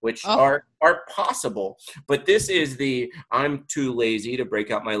spoons, which are possible. But this is I'm too lazy to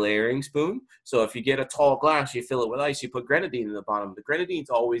break out my layering spoon. So if you get a tall glass, you fill it with ice, you put grenadine in the bottom. The grenadine's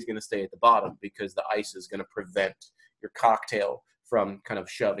always going to stay at the bottom because the ice is going to prevent your cocktail from kind of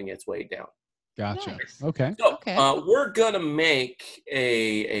shoving its way down. Gotcha. Nice. Okay. So we're going to make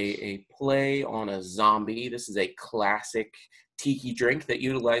a play on a zombie. This is a classic tiki drink that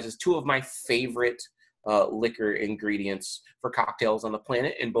utilizes two of my favorite liquor ingredients for cocktails on the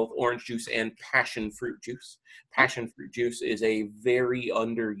planet in both orange juice and passion fruit juice. Passion fruit juice is a very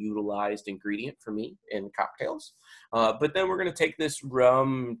underutilized ingredient for me in cocktails. But then we're going to take this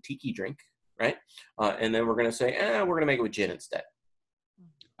rum tiki drink, right? And then we're going to say, we're going to make it with gin instead.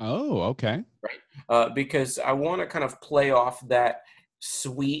 Oh, okay. Right. Because I want to kind of play off that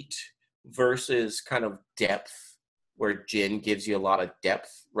sweet versus kind of depth, where gin gives you a lot of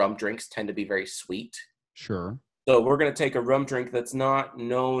depth. Rum drinks tend to be very sweet. Sure. So we're going to take a rum drink that's not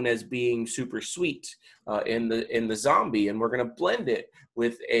known as being super sweet in the zombie, and we're going to blend it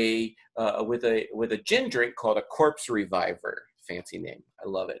with a gin drink called a Corpse Reviver. Fancy name. I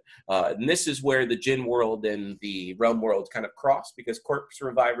love it. And this is where the gin world and the rum world kind of cross, because Corpse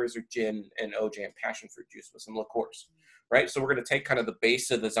Revivers are gin and OJ and passion fruit juice with some liqueurs, right? So we're going to take kind of the base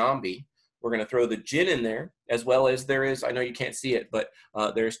of the zombie. We're going to throw the gin in there, as well as I know you can't see it, but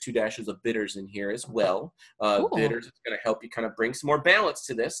there's 2 dashes of bitters in here as well. Bitters is going to help you kind of bring some more balance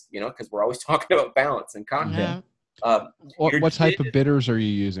to this, because we're always talking about balance in cocktail. Yeah. What type of bitters are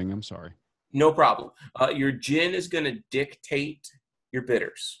you using? I'm sorry. No problem. Your gin is going to dictate your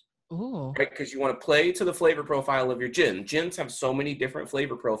bitters. Ooh. Right? Because you want to play to the flavor profile of your gin. Gins have so many different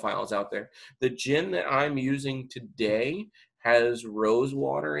flavor profiles out there. The gin that I'm using today has rose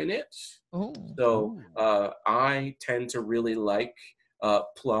water in it. Oh. So I tend to really like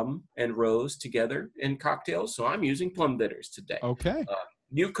plum and rose together in cocktails. So I'm using plum bitters today. Okay.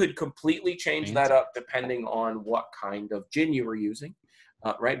 You could completely change that up depending on what kind of gin you were using.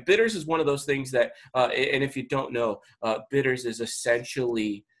 Right. Bitters is one of those things that, and if you don't know, bitters is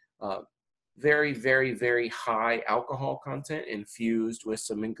essentially very, very, very high alcohol content infused with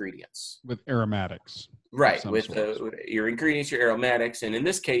some ingredients. With aromatics. Right. With your ingredients, your aromatics. And in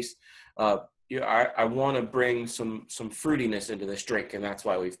this case, I want to bring some fruitiness into this drink. And that's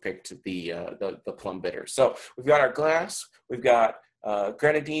why we've picked the plum bitters. So we've got our glass. We've got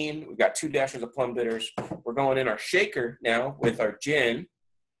grenadine. We've got 2 dashes of plum bitters. We're going in our shaker now with our gin.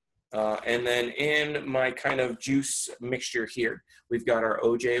 And then in my kind of juice mixture here, we've got our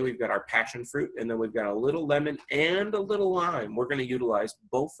OJ, we've got our passion fruit, and then we've got a little lemon and a little lime. We're going to utilize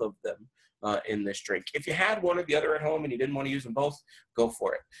both of them in this drink. If you had one or the other at home and you didn't want to use them both, go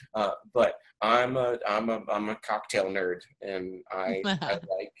for it. But I'm a cocktail nerd, and I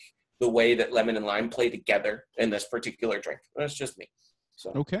like the way that lemon and lime play together in this particular drink. That's just me.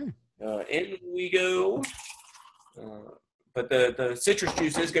 So okay, in we go. But the citrus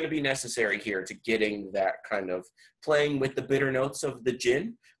juice is going to be necessary here to getting that kind of playing with the bitter notes of the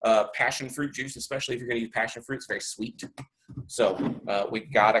gin. Passion fruit juice, especially if you're going to use passion fruit, is very sweet. So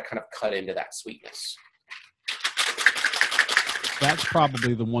we've got to kind of cut into that sweetness. That's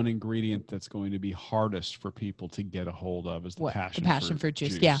probably the one ingredient that's going to be hardest for people to get a hold of is the passion fruit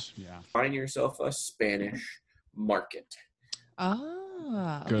juice. Yeah. Find yourself a Spanish market.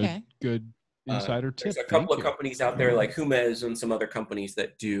 Oh, okay. Good insider tip. There's a couple of companies out there like Jumez and some other companies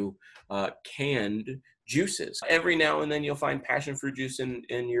that do canned juices. Every now and then you'll find passion fruit juice in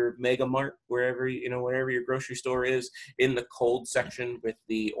your Mega Mart, wherever your grocery store is, in the cold section with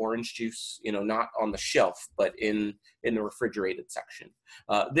the orange juice, not on the shelf, but in the refrigerated section.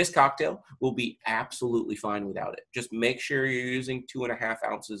 This cocktail will be absolutely fine without it. Just make sure you're using 2.5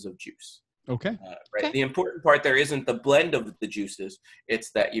 ounces of juice. Okay. Right. Okay. The important part there isn't the blend of the juices;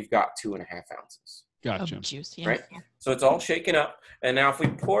 it's that you've got 2.5 ounces. Gotcha. Juice, yeah. Right. So it's all shaken up, and now if we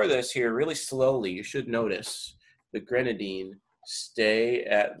pour this here really slowly, you should notice the grenadine stay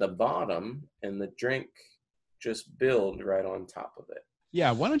at the bottom, and the drink just build right on top of it.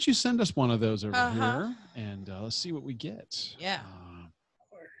 Yeah. Why don't you send us one of those over here, and let's see what we get. Yeah.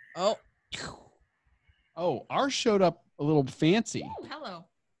 Oh, ours showed up a little fancy. Ooh, hello.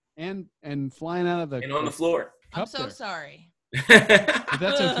 And flying out of the and on the floor. I'm so sorry. But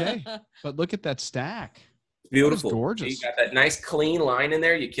that's okay. But look at that stack. Beautiful. Gorgeous. You got that nice clean line in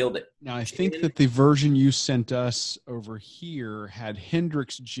there. You killed it. Now, I think that the version you sent us over here had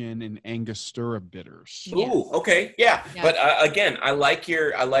Hendrick's gin and Angostura bitters. Yes. Ooh, okay, yeah. But again, I like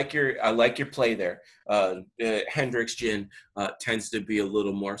your play there. Hendrick's gin tends to be a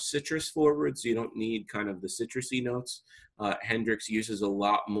little more citrus forward, so you don't need kind of the citrusy notes. Hendrick's uses a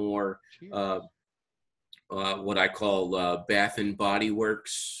lot more what I call Bath and Body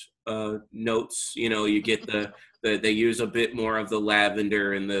Works notes. You get they use a bit more of the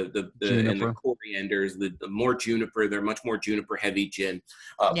lavender and the corianders, the more juniper. They're much more juniper heavy gin,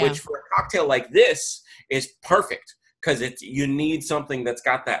 which for a cocktail like this is perfect because you need something that's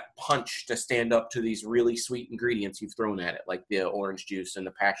got that punch to stand up to these really sweet ingredients you've thrown at it, like the orange juice and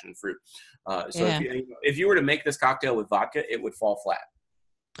the passion fruit. If you were to make this cocktail with vodka, it would fall flat.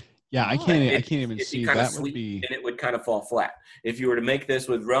 Yeah, I can't even see that would be, and it would kind of fall flat. If you were to make this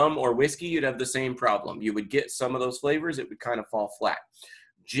with rum or whiskey, you'd have the same problem. You would get some of those flavors, it would kind of fall flat.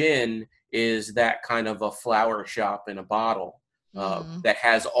 Gin is that kind of a flower shop in a bottle that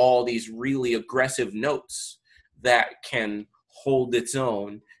has all these really aggressive notes that can hold its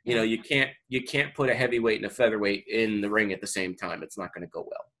own. You can't put a heavyweight and a featherweight in the ring at the same time. It's not going to go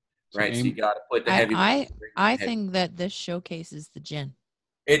well, right? So you got to put the heavyweight. I think that this showcases the gin.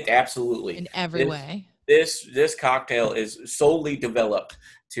 It absolutely in every way. This cocktail is solely developed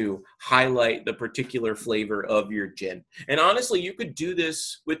to highlight the particular flavor of your gin. And honestly, you could do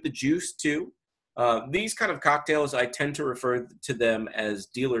this with the juice too. These kind of cocktails, I tend to refer to them as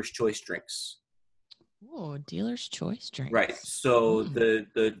dealer's choice drinks. Oh, dealer's choice drinks. Right. So the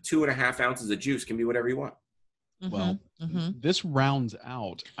 2.5 ounces of juice can be whatever you want. Well, this rounds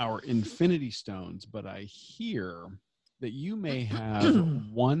out our Infinity Stones, but I hear that you may have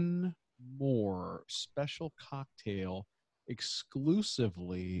one more special cocktail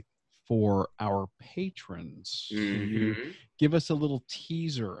exclusively for our patrons. Can you give us a little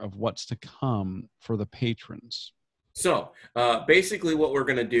teaser of what's to come for the patrons? So basically what we're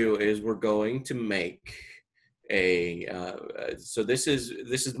going to do is we're going to make so this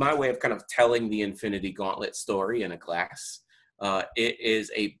is my way of kind of telling the Infinity Gauntlet story in a glass. It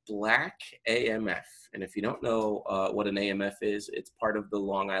is a black AMF. And if you don't know what an AMF is, it's part of the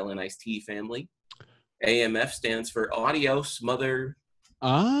Long Island iced tea family. AMF stands for Adios, Mother.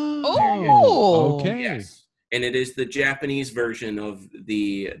 Oh, okay. Yes. And it is the Japanese version of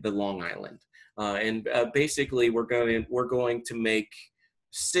the Long Island. And basically, we're going to make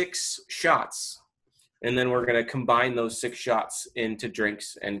 6 shots, and then we're going to combine those 6 shots into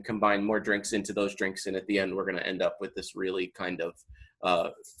drinks and combine more drinks into those drinks. And at the end, we're going to end up with this really kind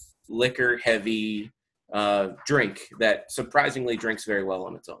of liquor-heavy drink that surprisingly drinks very well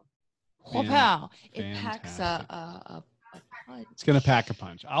on its own. Wow. It packs a punch. It's going to pack a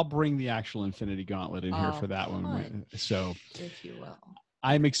punch. I'll bring the actual Infinity Gauntlet in here for that one. So, if you will.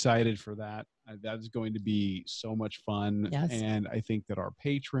 I'm excited for that. That is going to be so much fun. Yes. And I think that our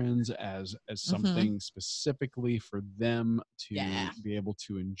patrons, as something specifically for them to be able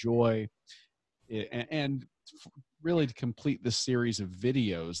to enjoy it, and really to complete the series of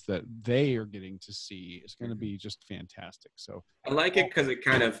videos that they are getting to see is going to be just fantastic. So I like it because it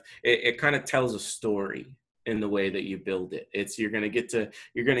kind of tells a story in the way that you build it. You're going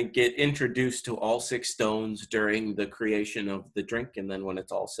to get introduced to all 6 stones during the creation of the drink, and then when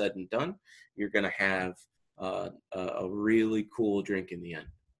it's all said and done, you're going to have a really cool drink in the end.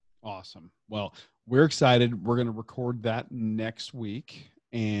 Awesome. Well, we're excited. We're going to record that next week,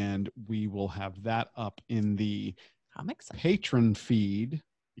 and we will have that up in the patron feed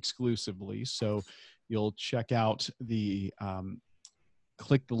exclusively. So you'll check out the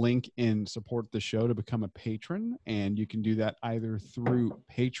click the link and support the show to become a patron, and you can do that either through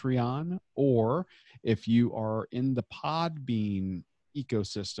Patreon, or if you are in the Podbean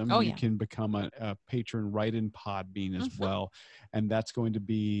ecosystem, you can become a patron right in Podbean as well, and that's going to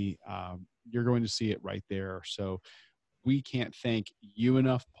be you're going to see it right there. So we can't thank you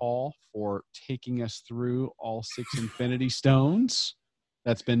enough, Paul, for taking us through all 6 Infinity Stones.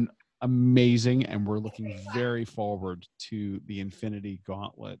 That's been amazing, and we're looking very forward to the Infinity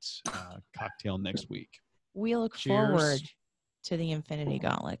Gauntlet cocktail next week. We look forward to the Infinity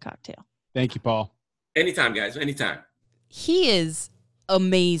Gauntlet cocktail. Thank you, Paul. Anytime, guys. Anytime. He is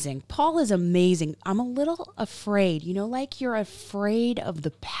amazing. Paul is amazing. I'm a little afraid, like you're afraid of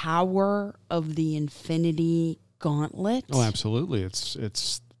the power of the Infinity Gauntlet. Oh, absolutely.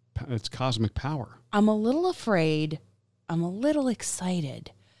 It's cosmic power. I'm a little afraid. I'm a little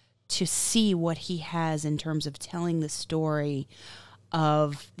excited to see what he has in terms of telling the story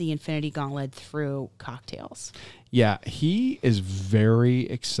of the Infinity Gauntlet through cocktails. Yeah, he is very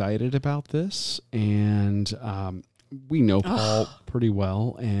excited about this, and we know Paul pretty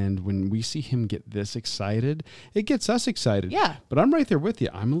well, and when we see him get this excited, it gets us excited. Yeah. But I'm right there with you.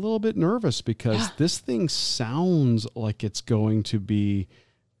 I'm a little bit nervous because this thing sounds like it's going to be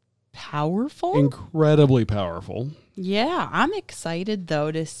powerful, incredibly powerful. Yeah, I'm excited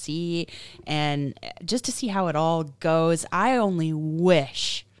though to see, and just to see how it all goes. I only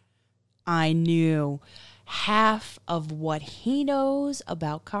wish I knew half of what he knows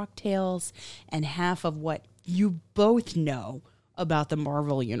about cocktails and half of what you both know about the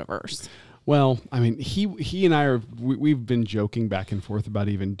Marvel Universe. Well, I mean, he and I we've been joking back and forth about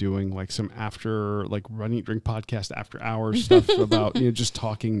even doing like some after, like Run Eat Drink podcast after hours stuff about, just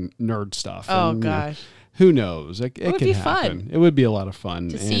talking nerd stuff. Oh, and, gosh. Who knows? It would could be happen. fun. It would be a lot of fun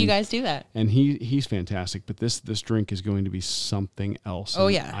to see you guys do that. And he's fantastic. But this drink is going to be something else. Oh,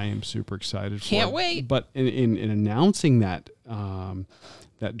 yeah. I am super excited. Can't wait. But in announcing that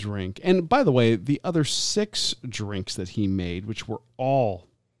that drink, and by the way, the other 6 drinks that he made, which were all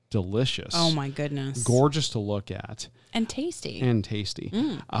delicious. Oh my goodness. Gorgeous to look at. And tasty.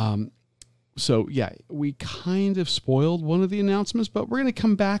 So yeah, we kind of spoiled one of the announcements, but we're going to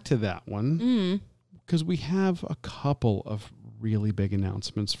come back to that one because we have a couple of really big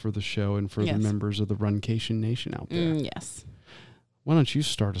announcements for the show and for the members of the Runcation Nation out there. Yes. Why don't you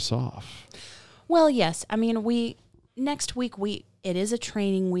start us off? Well, yes. I mean, next week it is a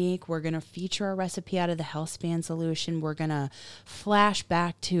training week. We're going to feature a recipe out of the Hellspan solution. We're going to flash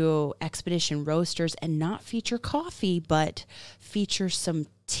back to Expedition Roasters and not feature coffee, but feature some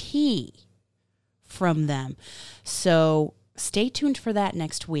tea from them. So stay tuned for that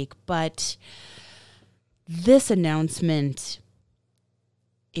next week. But this announcement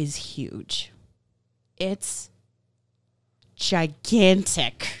is huge. It's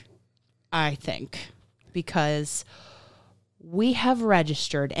gigantic, I think, because we have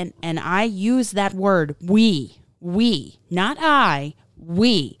registered, and I use that word, we, not I,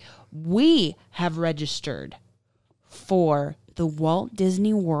 we have registered for the Walt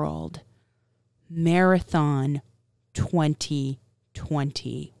Disney World Marathon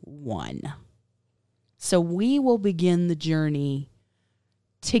 2021. So we will begin the journey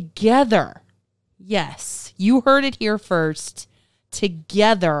together. Yes, you heard it here first.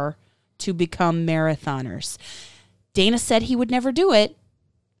 Together to become marathoners. Dana said he would never do it.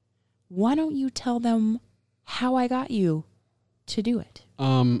 Why don't you tell them how I got you to do it?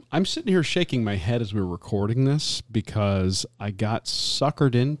 I'm sitting here shaking my head as we're recording this because I got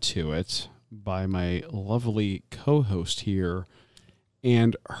suckered into it by my lovely co-host here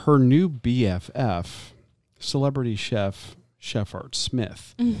and her new BFF, celebrity chef Art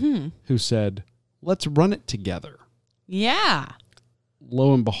Smith, who said, let's run it together. Yeah.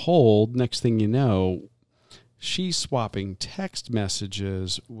 Lo and behold, next thing you know, she's swapping text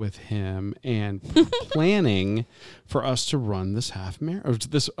messages with him and planning for us to run this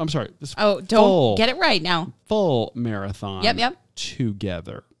don't get it right now. Full marathon. Yep.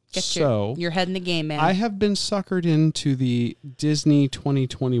 Together. You're head in the game, man. I have been suckered into the Disney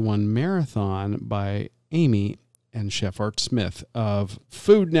 2021 marathon by Amy and Chef Art Smith of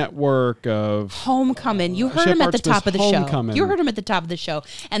Food Network, of Homecoming. You heard Chef him at Art the top of the Homecoming. show. You heard him at the top of the show.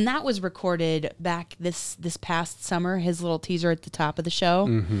 And that was recorded back this past summer. His little teaser at the top of the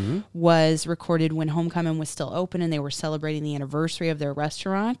show was recorded when Homecoming was still open and they were celebrating the anniversary of their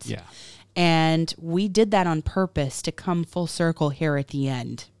restaurant. Yeah. And we did that on purpose to come full circle here at the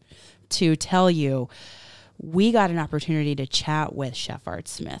end to tell you we got an opportunity to chat with Chef Art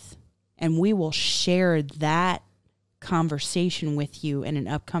Smith. And we will share that conversation with you in an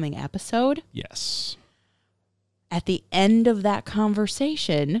upcoming episode. Yes. At the end of that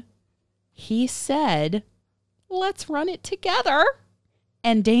conversation, he said, let's run it together.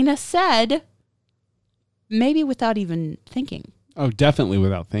 And Dana said, maybe without even thinking. Oh, definitely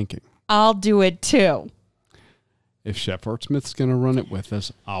without thinking. I'll do it too. If Chef Art Smith's going to run it with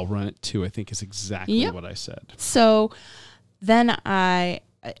us, I'll run it too, I think is exactly what I said. So then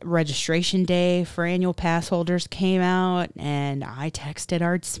registration day for annual pass holders came out and I texted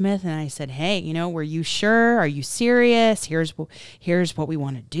Art Smith and I said, hey, were you sure? Are you serious? Here's what we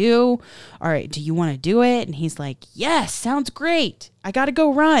want to do. All right, do you want to do it? And he's like, yes, sounds great. I got to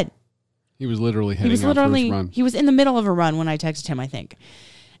go run. He was literally heading out for his run. He was in the middle of a run when I texted him, I think.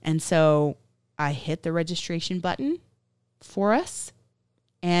 And so I hit the registration button for us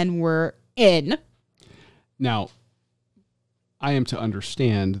and we're in. Now, I am to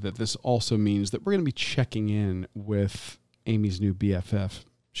understand that this also means that we're going to be checking in with Amy's new BFF,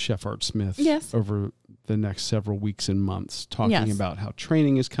 Chef Art Smith, over the next several weeks and months, talking about how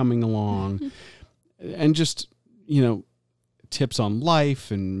training is coming along and just, tips on life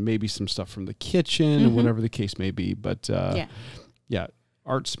and maybe some stuff from the kitchen and whatever the case may be. But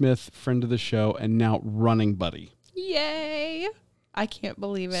Art Smith, friend of the show, and now running buddy. Yay! I can't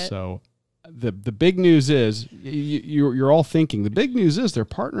believe it. So the big news is, you're all thinking, the big news is they're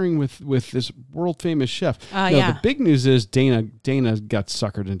partnering with this world famous chef. The big news is Dana got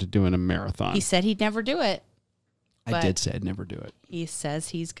suckered into doing a marathon. He said he'd never do it. I did say I'd never do it. He says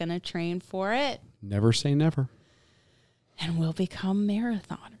he's going to train for it. Never say never. And we'll become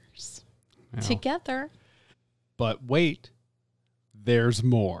marathoners together. But wait, there's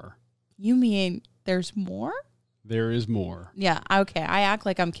more. You mean there's more? There is more. Yeah, okay. I act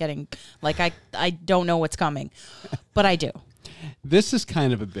like I'm kidding. Like I don't know what's coming, but I do. This is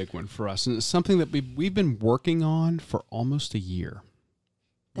kind of a big one for us, and it's something that we've been working on for almost a year.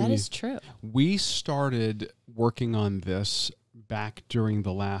 That is true. We started working on this back during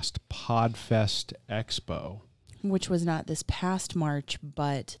the last Podfest Expo. Which was not this past March,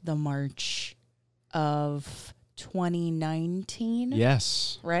 but the March of 2019.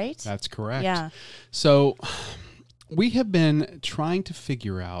 Yes. Right? That's correct. Yeah. So we have been trying to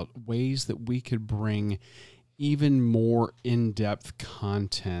figure out ways that we could bring even more in-depth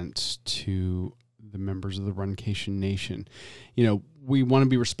content to the members of the Runcation Nation. We want to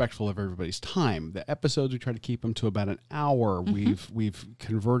be respectful of everybody's time. The episodes, we try to keep them to about an hour. We've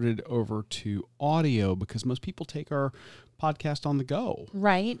converted over to audio because most people take our podcast on the go.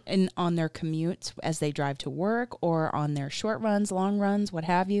 Right. And on their commutes as they drive to work or on their short runs, long runs, what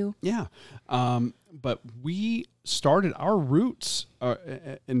have you. Yeah. But we started, our roots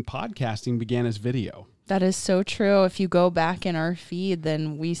in podcasting began as video. That is so true. If you go back in our feed,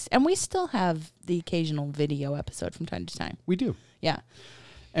 then we still have the occasional video episode from time to time. We do. Yeah.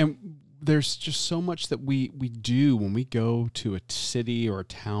 And there's just so much that we do when we go to a city or a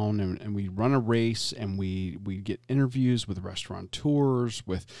town and we run a race and we get interviews with restaurateurs,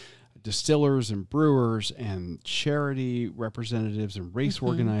 with distillers and brewers and charity representatives and race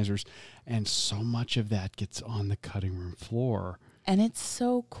organizers. And so much of that gets on the cutting room floor. And it's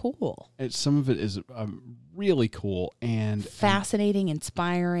so cool. Some of it is really cool and fascinating,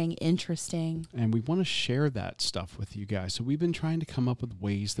 inspiring, interesting. And we want to share that stuff with you guys. So we've been trying to come up with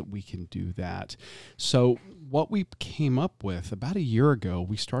ways that we can do that. So what we came up with about a year ago,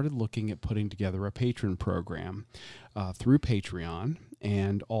 we started looking at putting together a patron program through Patreon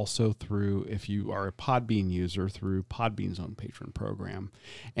and also through, if you are a Podbean user, through Podbean's own patron program.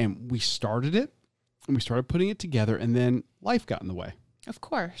 And we started it. And we started putting it together, and then life got in the way. Of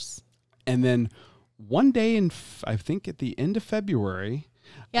course. And then one day I think at the end of February,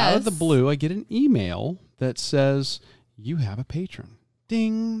 out of the blue, I get an email that says, you have a patron.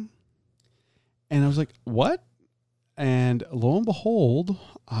 Ding. And I was like, what? And lo and behold,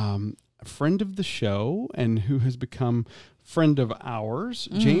 a friend of the show and who has become friend of ours,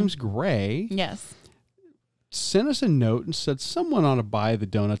 James Gray. Yes. Sent us a note and said someone ought to buy the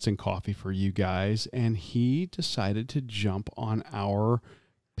donuts and coffee for you guys. And he decided to jump on our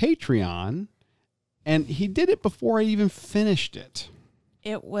Patreon. And he did it before I even finished it.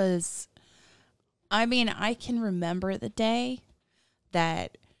 It was, I can remember the day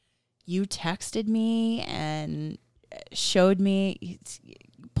that you texted me and showed me,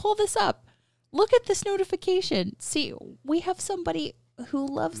 pull this up. Look at this notification. See, we have somebody who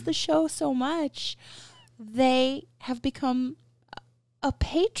loves the show so much. They have become a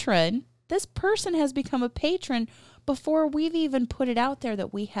patron. This person has become a patron before we've even put it out there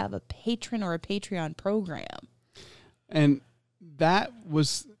that we have a patron or a Patreon program. And that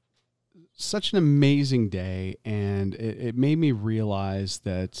was such an amazing day. And it made me realize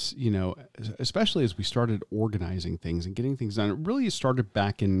that, especially as we started organizing things and getting things done, it really started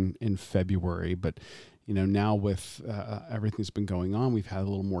back in February, but now with everything that's been going on, we've had a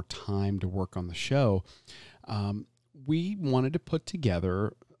little more time to work on the show. We wanted to put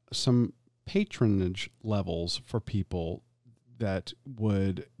together some patronage levels for people that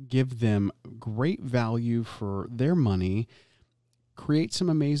would give them great value for their money, create some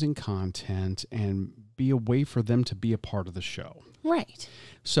amazing content, and be a way for them to be a part of the show. Right.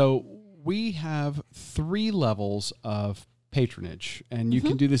 So we have 3 levels of patronage, and you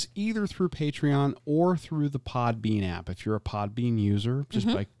can do this either through Patreon or through the Podbean app. If you're a Podbean user, just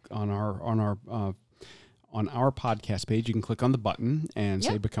on our podcast page, you can click on the button and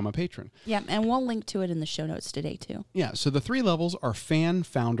say become a patron. Yeah, and we'll link to it in the show notes today too. Yeah, so the 3 levels are fan,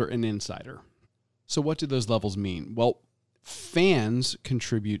 founder, and insider. So what do those levels mean? Well, fans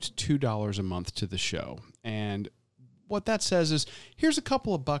contribute $2 a month to the show, and what that says is, here's a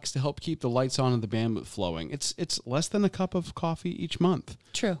couple of bucks to help keep the lights on and the bandwidth flowing. It's less than a cup of coffee each month.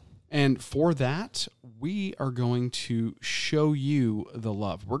 True. And for that, we are going to show you the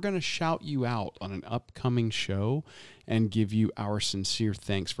love. We're going to shout you out on an upcoming show and give you our sincere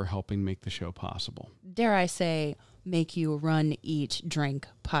thanks for helping make the show possible. Dare I say, make you Run, Eat, Drink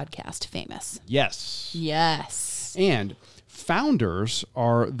podcast famous. Yes. Yes. And founders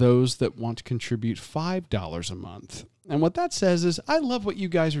are those that want to contribute $5 a month. And what that says is, I love what you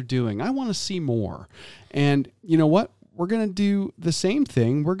guys are doing. I want to see more. And you know what? We're going to do the same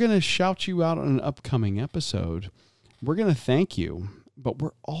thing. We're going to shout you out on an upcoming episode. We're going to thank you, but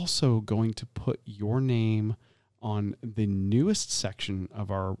we're also going to put your name on the newest section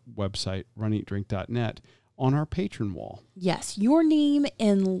of our website, runeatdrink.net, on our patron wall. Yes, your name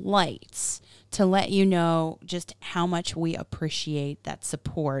in lights to let you know just how much we appreciate that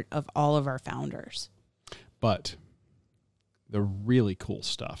support of all of our founders. But the really cool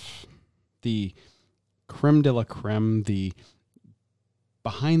stuff, the creme de la creme, the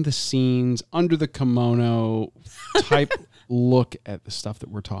behind the scenes, under the kimono type look at the stuff that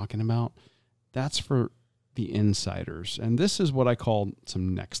we're talking about, that's for the insiders. And this is what I call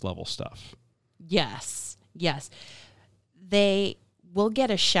some next level stuff. Yes. Yes. They will get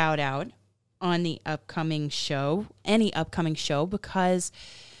a shout out on the upcoming show, any upcoming show, because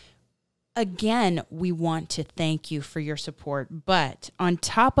again, we want to thank you for your support. But on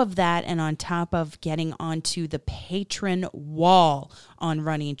top of that, and on top of getting onto the patron wall on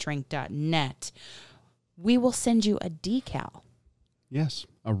runeatdrink.net, we will send you a decal. Yes,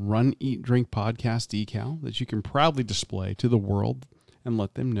 a Run, Eat, Drink podcast decal that you can proudly display to the world and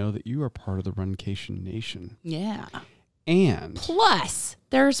let them know that you are part of the Runcation Nation. Yeah. And plus,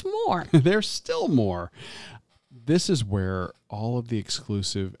 there's more. There's still more. This is where all of the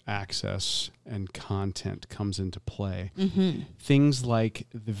exclusive access and content comes into play. Mm-hmm. Things like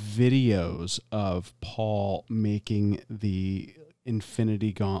the videos of Paul making the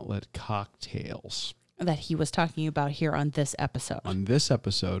Infinity Gauntlet cocktails that he was talking about here on this episode. On this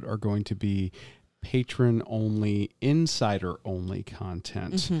episode are going to be patron-only, insider-only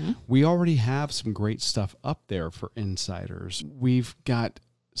content. Mm-hmm. We already have some great stuff up there for insiders. We've got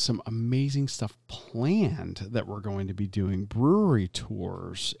some amazing stuff planned that we're going to be doing, brewery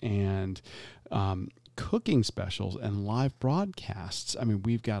tours and cooking specials and live broadcasts. I mean,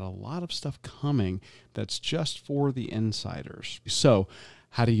 we've got a lot of stuff coming that's just for the insiders. So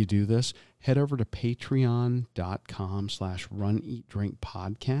how do you do this? Head over to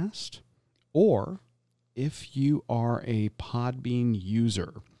patreon.com/runeatdrinkpodcast. Or if you are a Podbean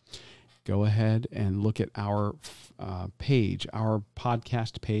user, go ahead and look at our page, our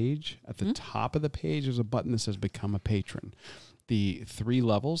podcast page. At the top of the page, there's a button that says Become a Patron. The 3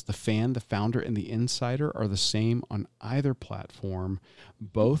 levels, the fan, the founder, and the insider, are the same on either platform.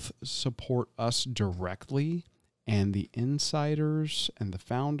 Both support us directly, and the insiders and the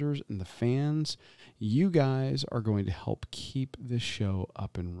founders and the fans, you guys are going to help keep this show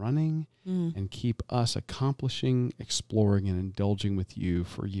up and running and keep us accomplishing, exploring, and indulging with you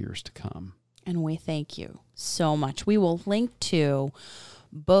for years to come. And we thank you so much. We will link to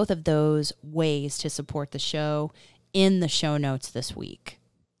both of those ways to support the show in the show notes this week.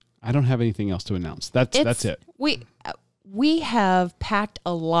 I don't have anything else to announce. That's it. We have packed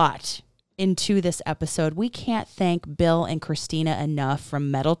a lot into this episode. We can't thank Bill and Kristina enough from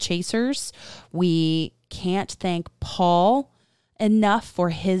Metal Chasers. We can't thank Paul enough for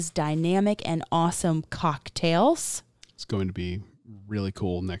his dynamic and awesome cocktails. It's going to be really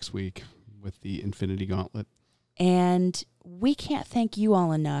cool next week with the Infinity Gauntlet. And we can't thank you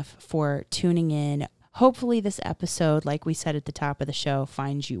all enough for tuning in. Hopefully this episode, like we said at the top of the show,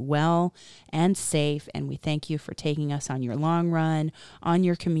 finds you well and safe. And we thank you for taking us on your long run, on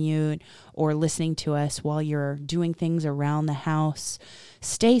your commute, or listening to us while you're doing things around the house.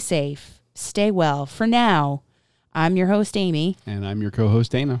 Stay safe. Stay well. For now, I'm your host, Amy. And I'm your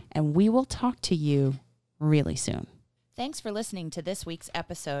co-host, Dana. And we will talk to you really soon. Thanks for listening to this week's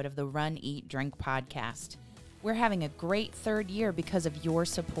episode of the Run, Eat, Drink podcast. We're having a great 3rd year because of your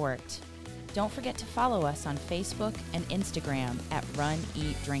support. Don't forget to follow us on Facebook and Instagram at Run,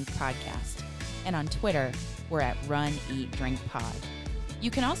 Eat, Drink Podcast. And on Twitter, we're at Run, Eat, Drink Pod.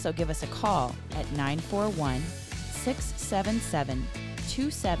 You can also give us a call at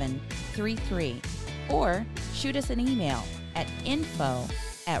 941-677-2733 or shoot us an email at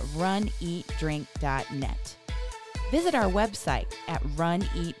info@runeatdrink.net. Visit our website at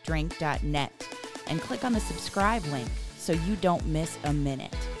runeatdrink.net and click on the subscribe link so you don't miss a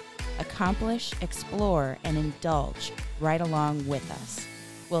minute. Accomplish, explore, and indulge right along with us.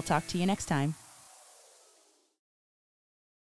 We'll talk to you next time.